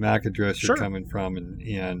you what MAC address you're coming from,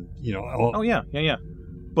 and Oh yeah.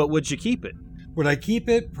 But would you keep it? Would I keep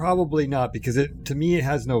it? Probably not, because to me it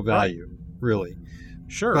has no value, really.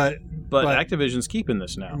 Sure, but Activision's keeping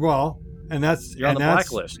this now. Well. And you're on the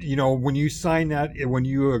blacklist. When you sign that, when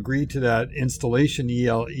you agree to that installation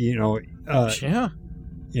you're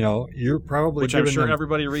probably which I'm sure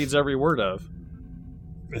everybody reads every word of.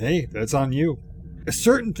 Hey, that's on you.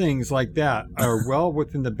 Certain things like that are well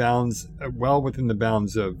within the bounds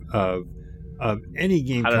of any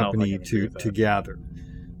game company to gather.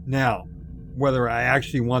 Now, whether I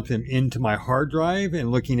actually want them into my hard drive and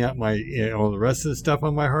looking at my the rest of the stuff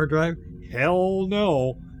on my hard drive, hell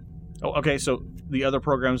no. Oh, okay, so the other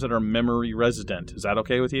programs that are memory resident, is that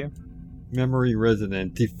okay with you? Memory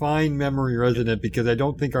resident. Define memory resident, because I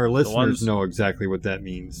don't think our listeners know exactly what that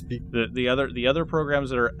means. The other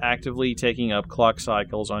programs that are actively taking up clock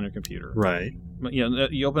cycles on your computer. Right.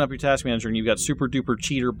 You open up your task manager and you've got super duper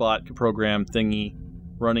cheater bot program thingy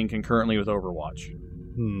running concurrently with Overwatch.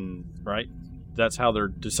 Right? That's how they're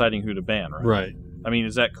deciding who to ban, right? Right. I mean,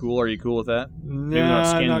 is that cool? Are you cool with that? Maybe not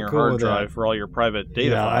scanning your cool hard with drive that. for all your private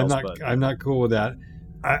data files. I'm not cool with that.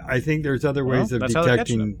 I think there's other ways of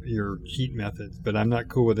detecting your cheat methods, but I'm not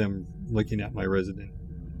cool with them looking at my resident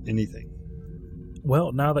anything.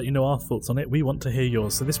 Well, now that you know our thoughts on it, we want to hear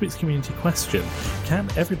yours. So this week's community question: can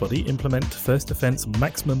everybody implement first offense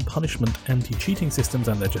maximum punishment anti-cheating systems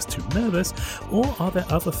and they're just too nervous, or are there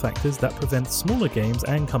other factors that prevent smaller games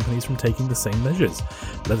and companies from taking the same measures?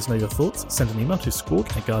 Let us know your thoughts. Send an email to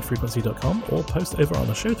squawk@guardfrequency.com or post over on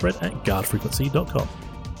the show thread at guardfrequency.com.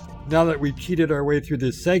 Now that we've cheated our way through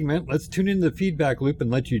this segment, let's tune into the feedback loop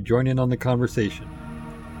and let you join in on the conversation.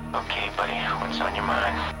 Okay, buddy, what's on your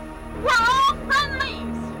mind? We're all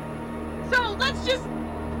friendlies! So let's just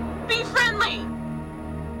be friendly!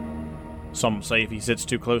 Some say if he sits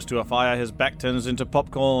too close to a fire, his back turns into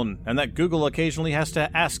popcorn, and that Google occasionally has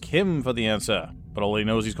to ask him for the answer. But all he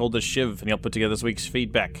knows he's called the Shiv, and he'll put together this week's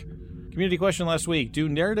feedback. Community question last week: do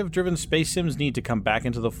narrative-driven space sims need to come back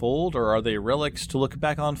into the fold, or are they relics to look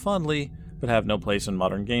back on fondly, but have no place in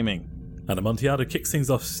modern gaming? And Amontillado kicks things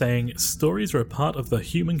off saying, stories are a part of the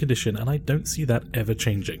human condition and I don't see that ever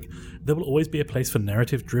changing. There will always be a place for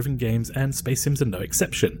narrative-driven games and space sims are no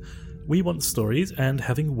exception. We want stories, and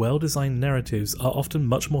having well-designed narratives are often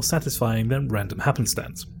much more satisfying than random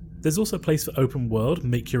happenstance. There's also a place for open world,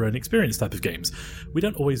 make your own experience type of games. We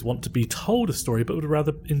don't always want to be told a story, but would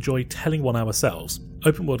rather enjoy telling one ourselves.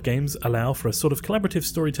 Open world games allow for a sort of collaborative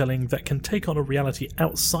storytelling that can take on a reality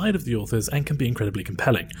outside of the authors and can be incredibly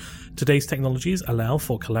compelling. Today's technologies allow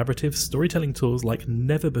for collaborative storytelling tools like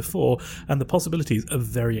never before, and the possibilities are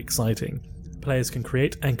very exciting. Players can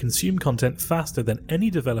create and consume content faster than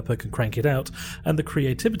any developer can crank it out, and the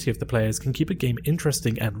creativity of the players can keep a game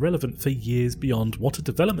interesting and relevant for years beyond what a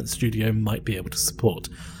development studio might be able to support.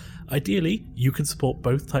 Ideally, you can support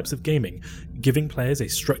both types of gaming, giving players a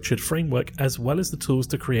structured framework as well as the tools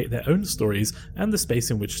to create their own stories and the space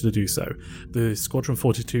in which to do so. The Squadron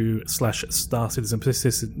 42/Star Citizen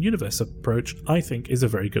Persistent Universe approach, I think, is a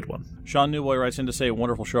very good one. Sean Newboy writes in to say,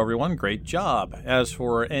 wonderful show, everyone. Great job. As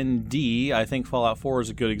for ND, I think Fallout 4 is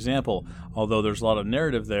a good example. Although there's a lot of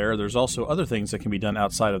narrative there, there's also other things that can be done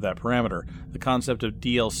outside of that parameter. The concept of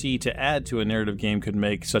DLC to add to a narrative game could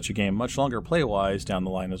make such a game much longer play-wise down the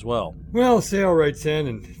line as well. Well, Sale writes in,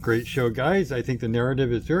 and great show, guys. I think the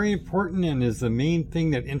narrative is very important and is the main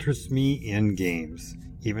thing that interests me in games.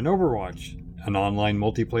 Even Overwatch, an online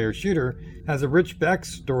multiplayer shooter, has a rich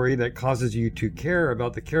backstory that causes you to care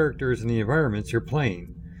about the characters and the environments you're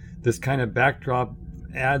playing. This kind of backdrop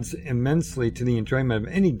adds immensely to the enjoyment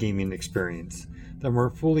of any gaming experience. The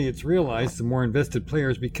more fully it's realized, the more invested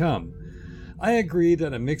players become. I agree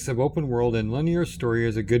that a mix of open world and linear story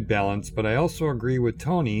is a good balance, but I also agree with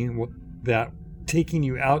Tony that taking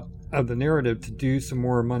you out of the narrative to do some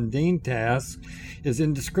more mundane tasks is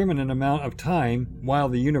indiscriminate amount of time while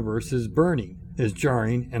the universe is burning, is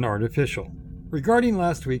jarring and artificial. Regarding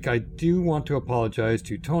last week, I do want to apologize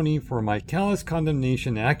to Tony for my callous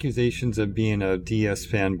condemnation and accusations of being a DS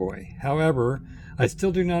fanboy. However, I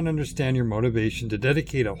still do not understand your motivation to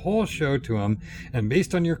dedicate a whole show to him, and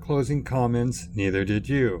based on your closing comments, neither did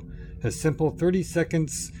you. A simple 30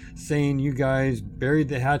 seconds saying you guys buried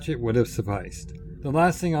the hatchet would have sufficed. The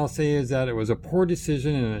last thing I'll say is that it was a poor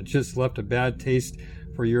decision and it just left a bad taste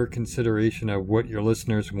for your consideration of what your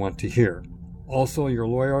listeners want to hear. Also, your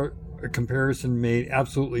lawyer comparison made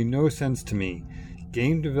absolutely no sense to me.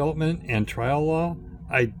 Game development and trial law,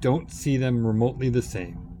 I don't see them remotely the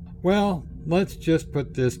same. Well, let's just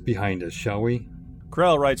put this behind us, shall we?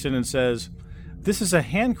 Krell writes in and says, this is a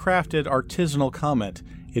handcrafted artisanal comment.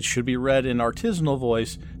 It should be read in artisanal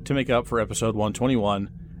voice to make up for episode 121.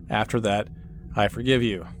 After that, I forgive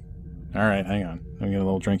you. All right, hang on. Let me get a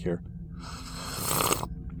little drink here.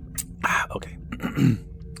 Okay.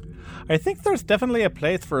 I think there's definitely a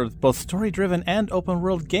place for both story-driven and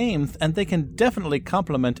open-world games, and they can definitely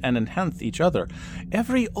complement and enhance each other.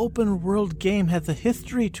 Every open-world game has a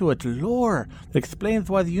history to it, lore, that explains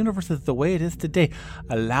why the universe is the way it is today.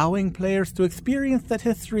 Allowing players to experience that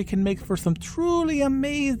history can make for some truly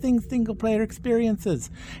amazing single-player experiences,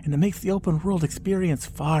 and it makes the open-world experience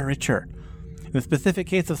far richer. In the specific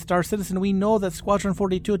case of Star Citizen, we know that Squadron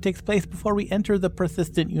 42 takes place before we enter the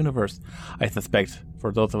persistent universe. I suspect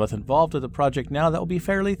For those of us involved with the project now, that will be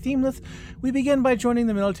fairly seamless. We begin by joining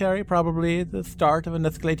the military, probably at the start of an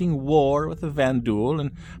escalating war with the Vanduul,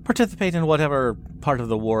 and participate in whatever part of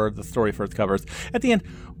the war the story first covers. At the end,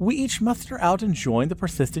 we each muster out and join the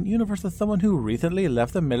persistent universe as someone who recently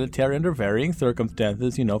left the military under varying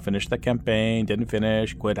circumstances, finished the campaign, didn't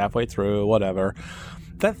finish, quit halfway through, whatever.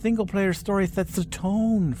 That single-player story sets the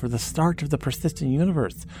tone for the start of the persistent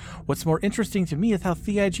universe. What's more interesting to me is how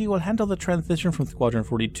CIG will handle the transition from Squadron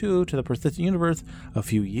 42 to the persistent universe a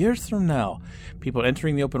few years from now. People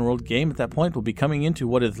entering the open-world game at that point will be coming into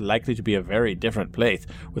what is likely to be a very different place,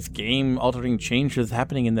 with game-altering changes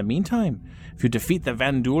happening in the meantime. If you defeat the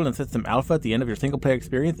Vanduul in System Alpha at the end of your single-player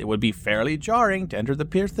experience, it would be fairly jarring to enter the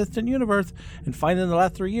persistent universe and find in the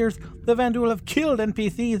last 3 years the Vanduul have killed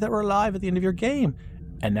NPCs that were alive at the end of your game,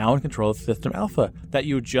 and now in control of System Alpha that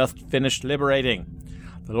you just finished liberating.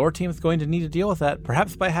 The lore team is going to need to deal with that,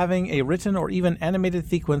 perhaps by having a written or even animated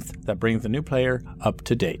sequence that brings the new player up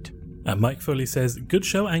to date. And Mike Foley says, good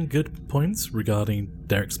show and good points regarding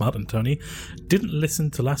Derek Smart and Tony. Didn't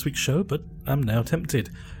listen to last week's show, but I'm now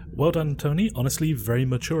tempted. Well done, Tony. Honestly, very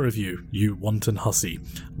mature of you, you wanton hussy.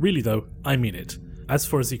 Really, though, I mean it. As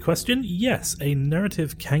for the question, yes, a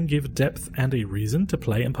narrative can give depth and a reason to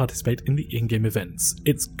play and participate in the in-game events.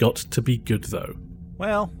 It's got to be good, though.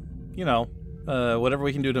 Well, whatever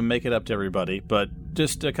we can do to make it up to everybody, but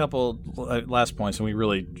just a couple last points, and we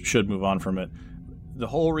really should move on from it. The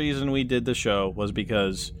whole reason we did the show was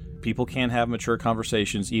because people can't have mature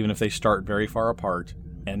conversations even if they start very far apart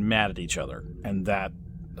and mad at each other. And that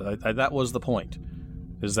was the point,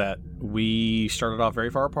 is that we started off very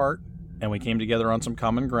far apart, and we came together on some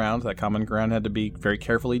common ground. That common ground had to be very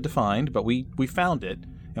carefully defined, but we found it,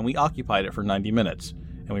 and we occupied it for 90 minutes.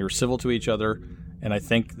 And we were civil to each other, and I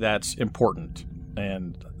think that's important.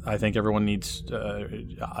 And I think everyone needs,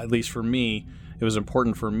 at least for me, it was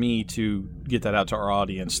important for me to get that out to our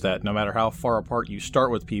audience, that no matter how far apart you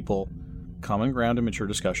start with people, common ground and mature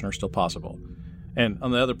discussion are still possible. And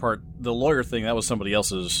on the other part, the lawyer thing, that was somebody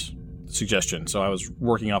else's suggestion, so I was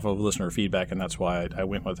working off of listener feedback, and that's why I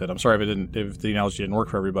went with it. I'm sorry if the analogy didn't work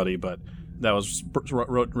for everybody, but that was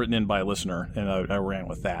written in by a listener, and I ran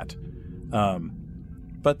with that.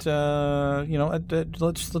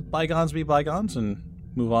 Let's let bygones be bygones and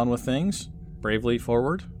move on with things bravely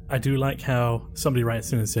forward. I do like how somebody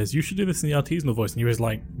writes in and says, you should do this in the artisanal voice, and you're always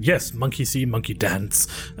like, yes, monkey see, monkey dance.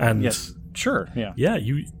 And yes, sure, yeah. Yeah,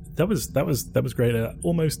 that was great.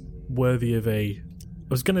 Almost worthy of a...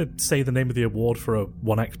 I was going to say the name of the award for a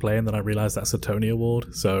one-act play, and then I realized that's a Tony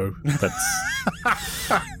Award, so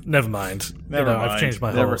that's... Never mind. I've changed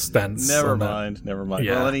my whole stance. Never mind.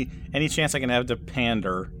 Yeah. Well, any chance I can have to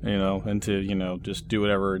pander, and to, just do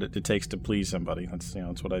whatever it takes to please somebody. That's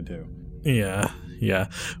what I do. Yeah.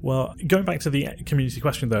 Well, going back to the community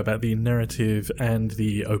question, though, about the narrative and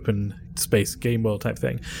the open space game world type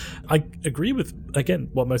thing, I agree with, again,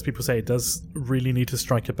 what most people say. It does really need to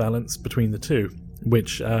strike a balance between the two.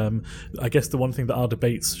 Which I guess the one thing that our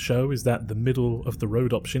debates show is that the middle of the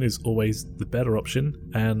road option is always the better option.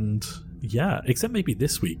 And yeah, except maybe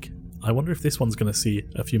this week. I wonder if this one's going to see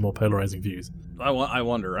a few more polarizing views. I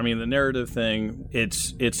wonder. I mean, the narrative thing,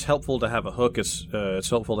 it's helpful to have a hook. It's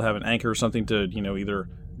helpful to have an anchor, something to either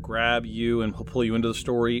grab you and pull you into the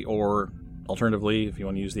story, or alternatively, if you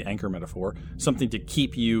want to use the anchor metaphor, something to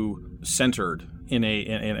keep you centered in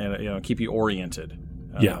keep you oriented.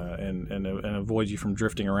 And avoid you from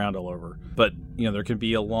drifting around all over. But there can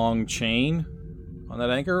be a long chain on that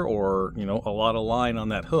anchor, or a lot of line on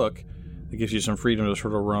that hook that gives you some freedom to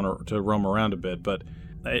sort of roam around a bit. But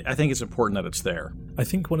I think it's important that it's there. I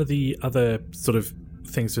think one of the other sort of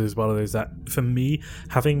things as well is that for me,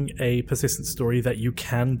 having a persistent story that you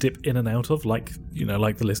can dip in and out of, like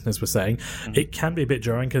the listeners were saying, it can be a bit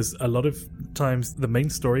jarring, because a lot of times the main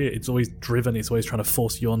story, it's always driven, it's always trying to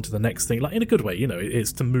force you on to the next thing, like in a good way,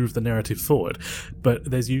 it's to move the narrative forward, but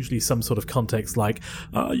there's usually some sort of context, like,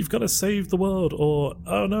 oh, you've got to save the world, or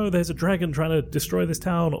oh no, there's a dragon trying to destroy this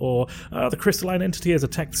town, or the crystalline entity has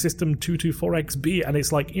attacked system 224XB, and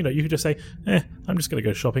it's like, you could just say, I'm just going to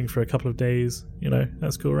go shopping for a couple of days,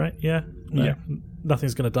 that's cool, right? Yeah.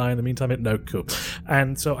 Nothing's going to die in the meantime. No, cool.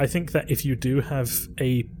 And so I think that if you do have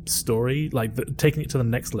a story, like taking it to the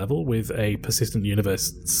next level with a persistent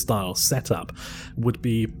universe style setup, would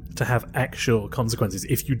be to have actual consequences.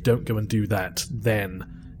 If you don't go and do that, then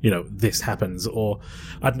this happens, or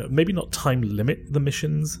I don't know, maybe not time limit the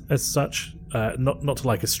missions as such, not to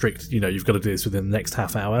like a strict, you've got to do this within the next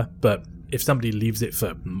half hour, but if somebody leaves it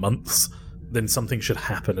for months, then something should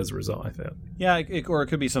happen as a result, I feel. Yeah, or it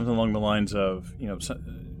could be something along the lines of,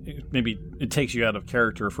 maybe it takes you out of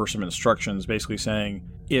character for some instructions, basically saying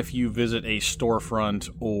if you visit a storefront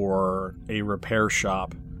or a repair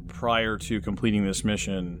shop prior to completing this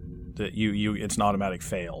mission, that you it's an automatic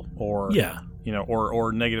fail, or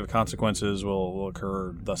or negative consequences will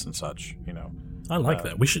occur, thus and such. I like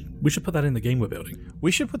that. We should put that in the game we're building.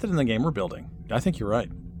 We should put that in the game we're building. I think you're right.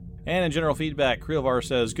 And in general feedback, Creelvar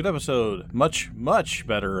says, good episode. Much, much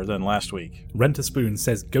better than last week. Rent Spoon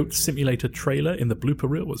says, Goat Simulator trailer in the blooper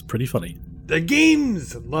reel was pretty funny. The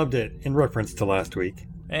games! Loved it, in reference to last week.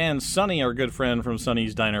 And Sonny, our good friend from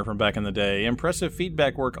Sonny's Diner from back in the day. Impressive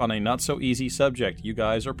feedback work on a not-so-easy subject. You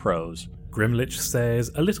guys are pros. Grimlich says,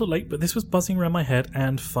 a little late, but this was buzzing around my head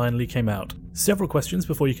and finally came out. Several questions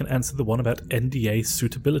before you can answer the one about NDA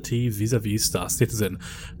suitability vis-a-vis Star Citizen.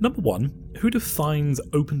 Number 1, who defines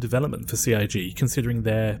open development for CIG, considering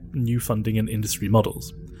their new funding and industry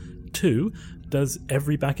models? 2, does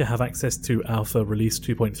every backer have access to Alpha Release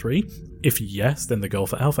 2.3? If yes, then the goal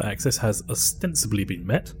for Alpha access has ostensibly been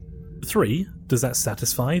met. 3, does that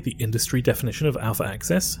satisfy the industry definition of Alpha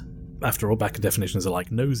access? After all, backer definitions are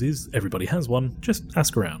like noses, everybody has one, just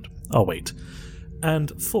ask around. I'll wait.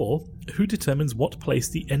 And 4, who determines what place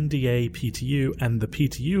the NDA PTU and the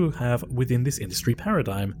PTU have within this industry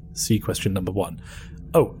paradigm? See question number 1.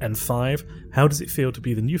 Oh, and 5, how does it feel to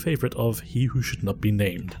be the new favourite of He Who Should Not Be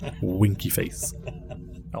Named? Winky face.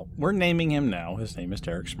 Oh, we're naming him now. His name is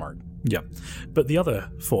Derek Smart. Yeah. But the other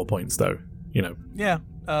 4 points, though, Yeah.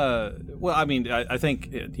 Well, I mean, I think,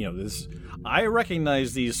 this... I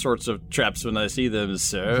recognize these sorts of traps when I see them,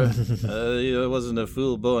 sir. It wasn't a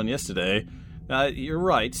fool born yesterday. You're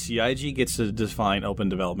right. CIG gets to define open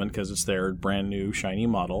development because it's their brand new shiny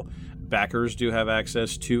model. Backers do have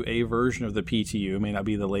access to a version of the PTU. It may not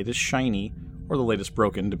be the latest shiny or the latest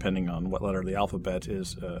broken, depending on what letter of the alphabet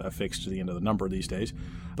is affixed to the end of the number these days.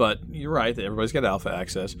 But you're right that everybody's got alpha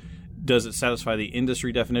access. Does it satisfy the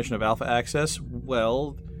industry definition of alpha access?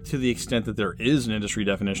 Well, to the extent that there is an industry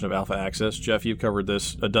definition of alpha access. Jeff, you've covered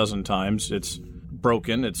this a dozen times. It's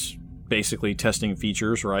broken. It's basically testing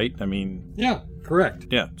features, right? I mean... Yeah, correct.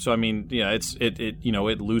 Yeah. So, I mean, yeah,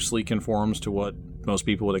 it loosely conforms to what most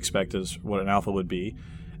people would expect as what an alpha would be.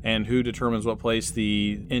 And who determines what place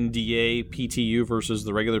the NDA PTU versus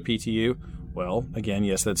the regular PTU? Well, again,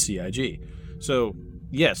 yes, that's CIG. So,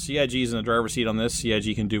 yes, CIG is in the driver's seat on this.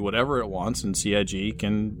 CIG can do whatever it wants, and CIG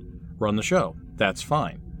can run the show. That's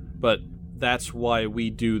fine. But that's why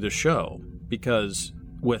we do the show, because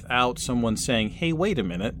without someone saying, hey, wait a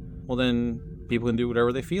minute, well, then people can do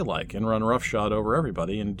whatever they feel like and run roughshod over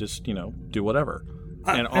everybody and just, do whatever.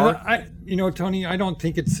 Tony, I don't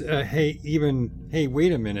think it's, hey,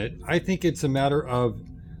 wait a minute. I think it's a matter of,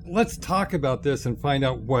 let's talk about this and find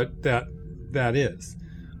out what that is.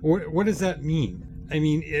 What does that mean? I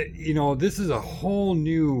mean, this is a whole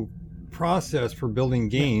new process for building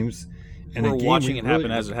games. And we're watching it happen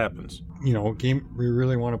as it happens. Game we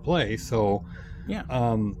really want to play. So, yeah.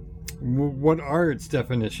 What are its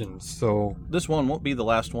definitions? So this one won't be the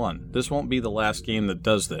last one. This won't be the last game that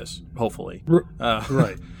does this. Hopefully,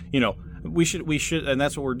 right. We should, and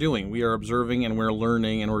that's what we're doing. We are observing and we're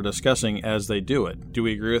learning and we're discussing as they do it. Do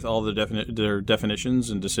we agree with all their definitions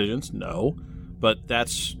and decisions? No, but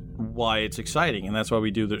that's why it's exciting, and that's why we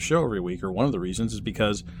do the show every week. Or one of the reasons is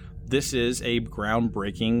because this is a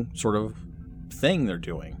groundbreaking sort of thing they're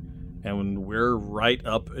doing. And we're right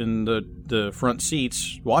up in the front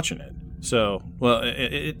seats watching it. So, well,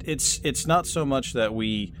 it's not so much that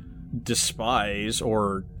we despise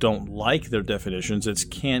or don't like their definitions. It's,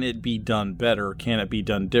 can it be done better? Can it be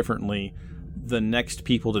done differently? The next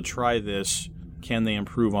people to try this, can they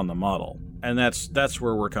improve on the model? And that's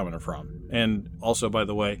where we're coming from. And also, by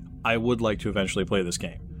the way, I would like to eventually play this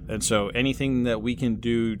game. And so anything that we can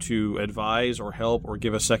do to advise or help or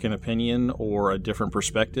give a second opinion or a different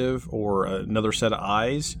perspective or another set of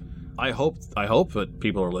eyes, I hope that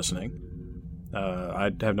people are listening.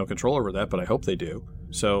 I have no control over that, but I hope they do.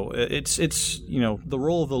 So it's the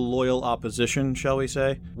role of the loyal opposition, shall we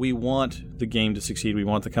say. We want the game to succeed. We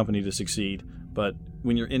want the company to succeed. But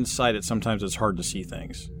when you're inside it, sometimes it's hard to see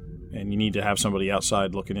things. And you need to have somebody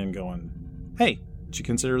outside looking in going, hey, did you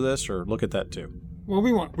consider this? Or look at that too. Well,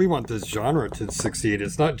 we want this genre to succeed.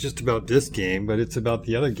 It's not just about this game, but it's about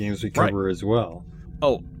the other games we cover as well.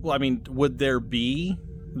 Oh, well, I mean, would there be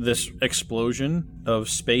this explosion of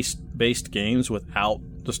space-based games without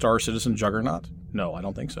the Star Citizen juggernaut? No, I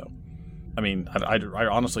don't think so. I mean, I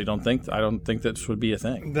honestly don't think this would be a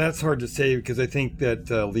thing. That's hard to say because I think that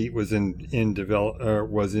Elite was in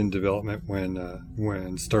development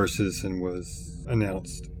when Star Citizen was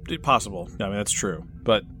announced. Possible. I mean, that's true.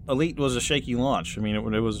 But Elite was a shaky launch. I mean,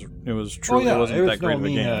 it was true. Oh, yeah. It wasn't that great of a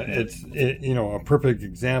game. It's a perfect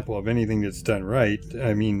example of anything that's done right.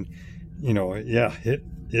 I mean,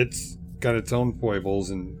 it's got its own foibles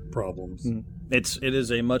and problems. It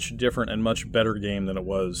is a much different and much better game than it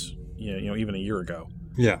was, even a year ago.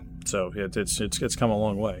 Yeah. So it's come a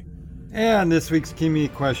long way. And this week's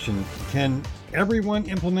community question: can everyone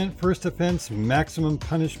implement first offense maximum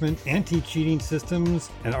punishment anti-cheating systems,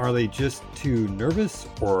 and are they just too nervous,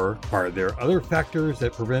 or are there other factors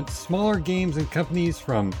that prevent smaller games and companies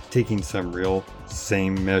from taking some real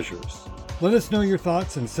same measures? Let us know your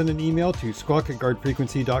thoughts and send an email to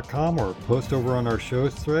squawk@guardfrequency.com or post over on our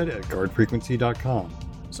show's thread at guardfrequency.com.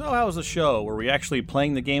 So how was the show? Were we actually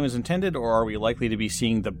playing the game as intended, or are we likely to be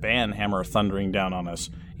seeing the ban hammer thundering down on us?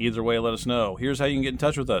 Either way, let us know. Here's how you can get in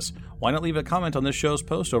touch with us. Why not leave a comment on this show's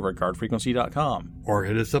post over at guardfrequency.com? Or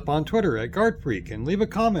hit us up on Twitter at GuardFreak and leave a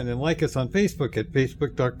comment and like us on Facebook at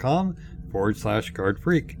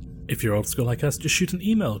facebook.com/GuardFreak. If you're old school like us, just shoot an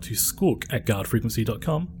email to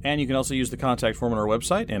squawk@guardfrequency.com. And you can also use the contact form on our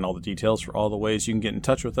website, and all the details for all the ways you can get in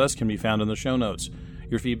touch with us can be found in the show notes.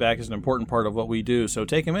 Your feedback is an important part of what we do, so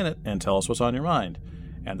take a minute and tell us what's on your mind.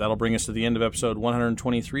 And that'll bring us to the end of episode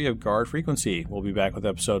 123 of Guard Frequency. We'll be back with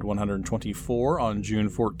episode 124 on June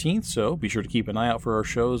 14th, so be sure to keep an eye out for our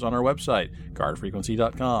shows on our website,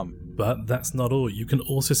 guardfrequency.com. But that's not all. You can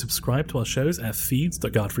also subscribe to our shows at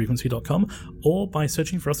feeds.guardfrequency.com or by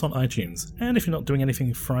searching for us on iTunes. And if you're not doing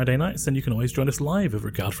anything Friday nights, then you can always join us live over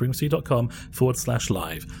at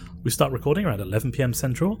guardfrequency.com/live. We start recording around 11 p.m.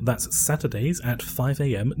 Central. That's Saturdays at 5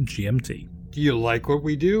 a.m. GMT. Do you like what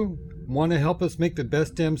we do? Want to help us make the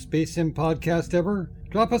best damn Space Sim podcast ever?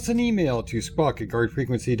 Drop us an email to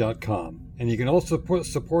squawk@guardfrequency.com. And you can also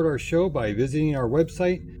support our show by visiting our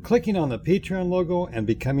website, clicking on the Patreon logo, and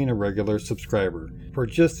becoming a regular subscriber. For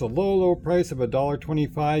just the low price of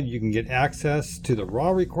 $1.25, you can get access to the raw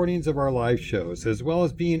recordings of our live shows, as well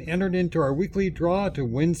as being entered into our weekly draw to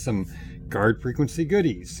win some Guard Frequency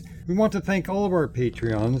goodies. We want to thank all of our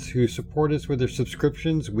Patreons who support us with their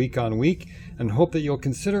subscriptions week on week, and hope that you'll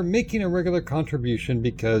consider making a regular contribution,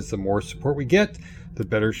 because the more support we get, the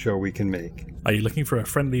better show we can make. Are you looking for a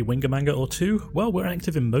friendly Wingamanga or two? Well, we're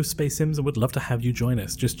active in most Space Sims and would love to have you join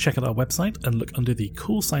us. Just check out our website and look under the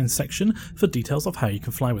call sign section for details of how you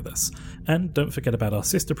can fly with us. And don't forget about our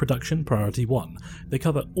sister production, Priority One. They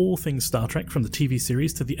cover all things Star Trek, from the TV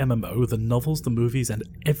series to the MMO, the novels, the movies, and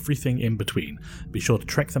everything in between. Be sure to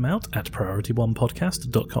check them out at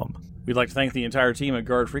PriorityOnePodcast.com. We'd like to thank the entire team at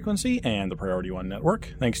Guard Frequency and the Priority One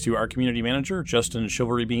Network. Thanks to our community manager, Justin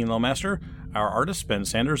Chivalry Bean Lowmaster, our artists, Ben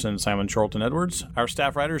Sanders and Simon Charlton Edwards, our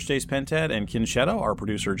staff writers, Jace Pentad and Kin Shadow, our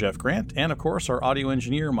producer, Jeff Grant, and of course, our audio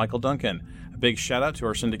engineer, Michael Duncan. A big shout out to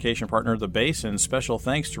our syndication partner, The Base, and special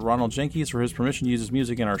thanks to Ronald Jenkins for his permission to use his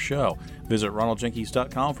music in our show. Visit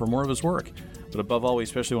ronaldjenkins.com for more of his work. But above all, we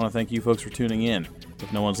especially want to thank you folks for tuning in.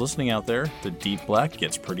 If no one's listening out there, the deep black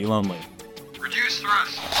gets pretty lonely. Reduce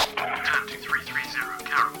thrust. Turn to 330,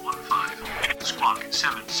 Carol 15. Squawk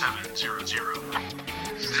 7700.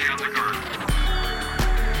 Stay on the guard.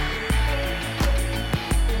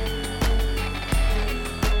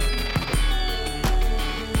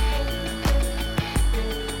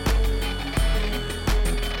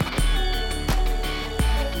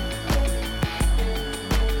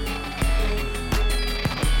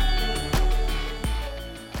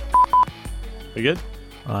 We good?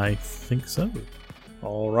 I think so.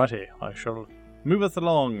 Alrighty, I shall moveth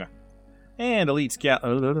along. And Elite Scout.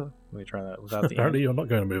 Let me try that without the Apparently, you're not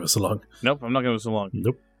going to move us along. Nope, I'm not going to move us along.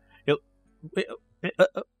 Nope.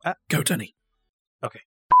 Go, Tony. Okay.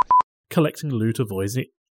 Collecting loot,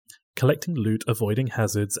 avoiding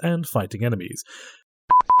hazards, and fighting enemies.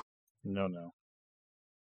 No.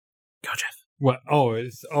 Go, Jeff. What?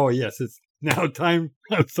 Yes, it's now time.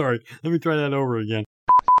 I'm sorry. Let me try that over again.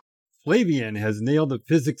 Flavian has nailed a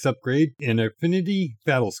physics upgrade in Affinity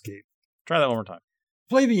Battlescape. Try that one more time.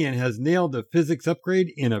 Flavian has nailed a physics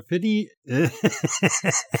upgrade in Affinity... In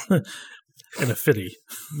a fitty.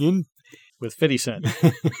 With 50 cent.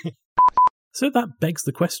 So that begs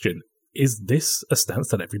the question, is this a stance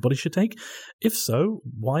that everybody should take? If so,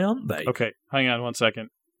 why aren't they? Okay, hang on 1 second.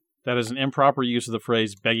 That is an improper use of the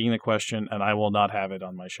phrase begging the question, and I will not have it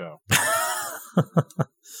on my show.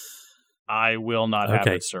 I will not have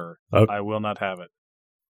it, sir. Okay. I will not have it.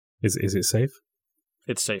 Is it safe?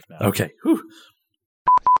 It's safe now. Okay. Whew.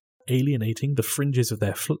 Alienating the fringes of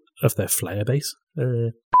their flare base.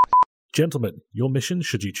 Gentlemen, your mission,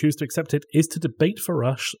 should you choose to accept it, is to debate for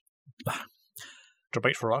us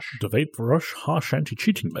harsh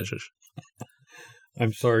anti-cheating measures.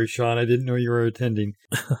 I'm sorry, Sean. I didn't know you were attending.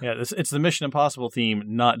 Yeah, it's the Mission Impossible theme,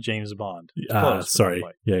 not James Bond. Sorry.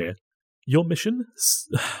 Yeah. Your mission?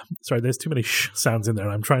 Sorry, there's too many sounds in there.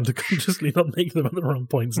 I'm trying to consciously not make them at the wrong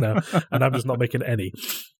points now, and I'm just not making any.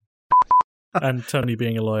 And Tony,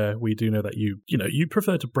 being a lawyer, we do know that you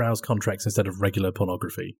prefer to browse contracts instead of regular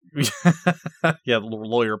pornography. Yeah,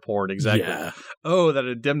 lawyer porn, exactly. Yeah. Oh, that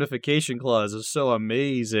indemnification clause is so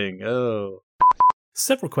amazing. Oh.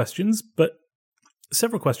 Several questions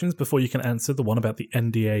before you can answer the one about the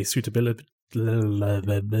NDA suitability.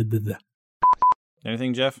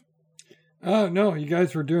 Anything, Jeff? Oh, no, you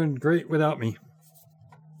guys were doing great without me.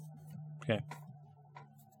 Okay.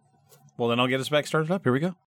 Well, then I'll get us back started up. Here we go.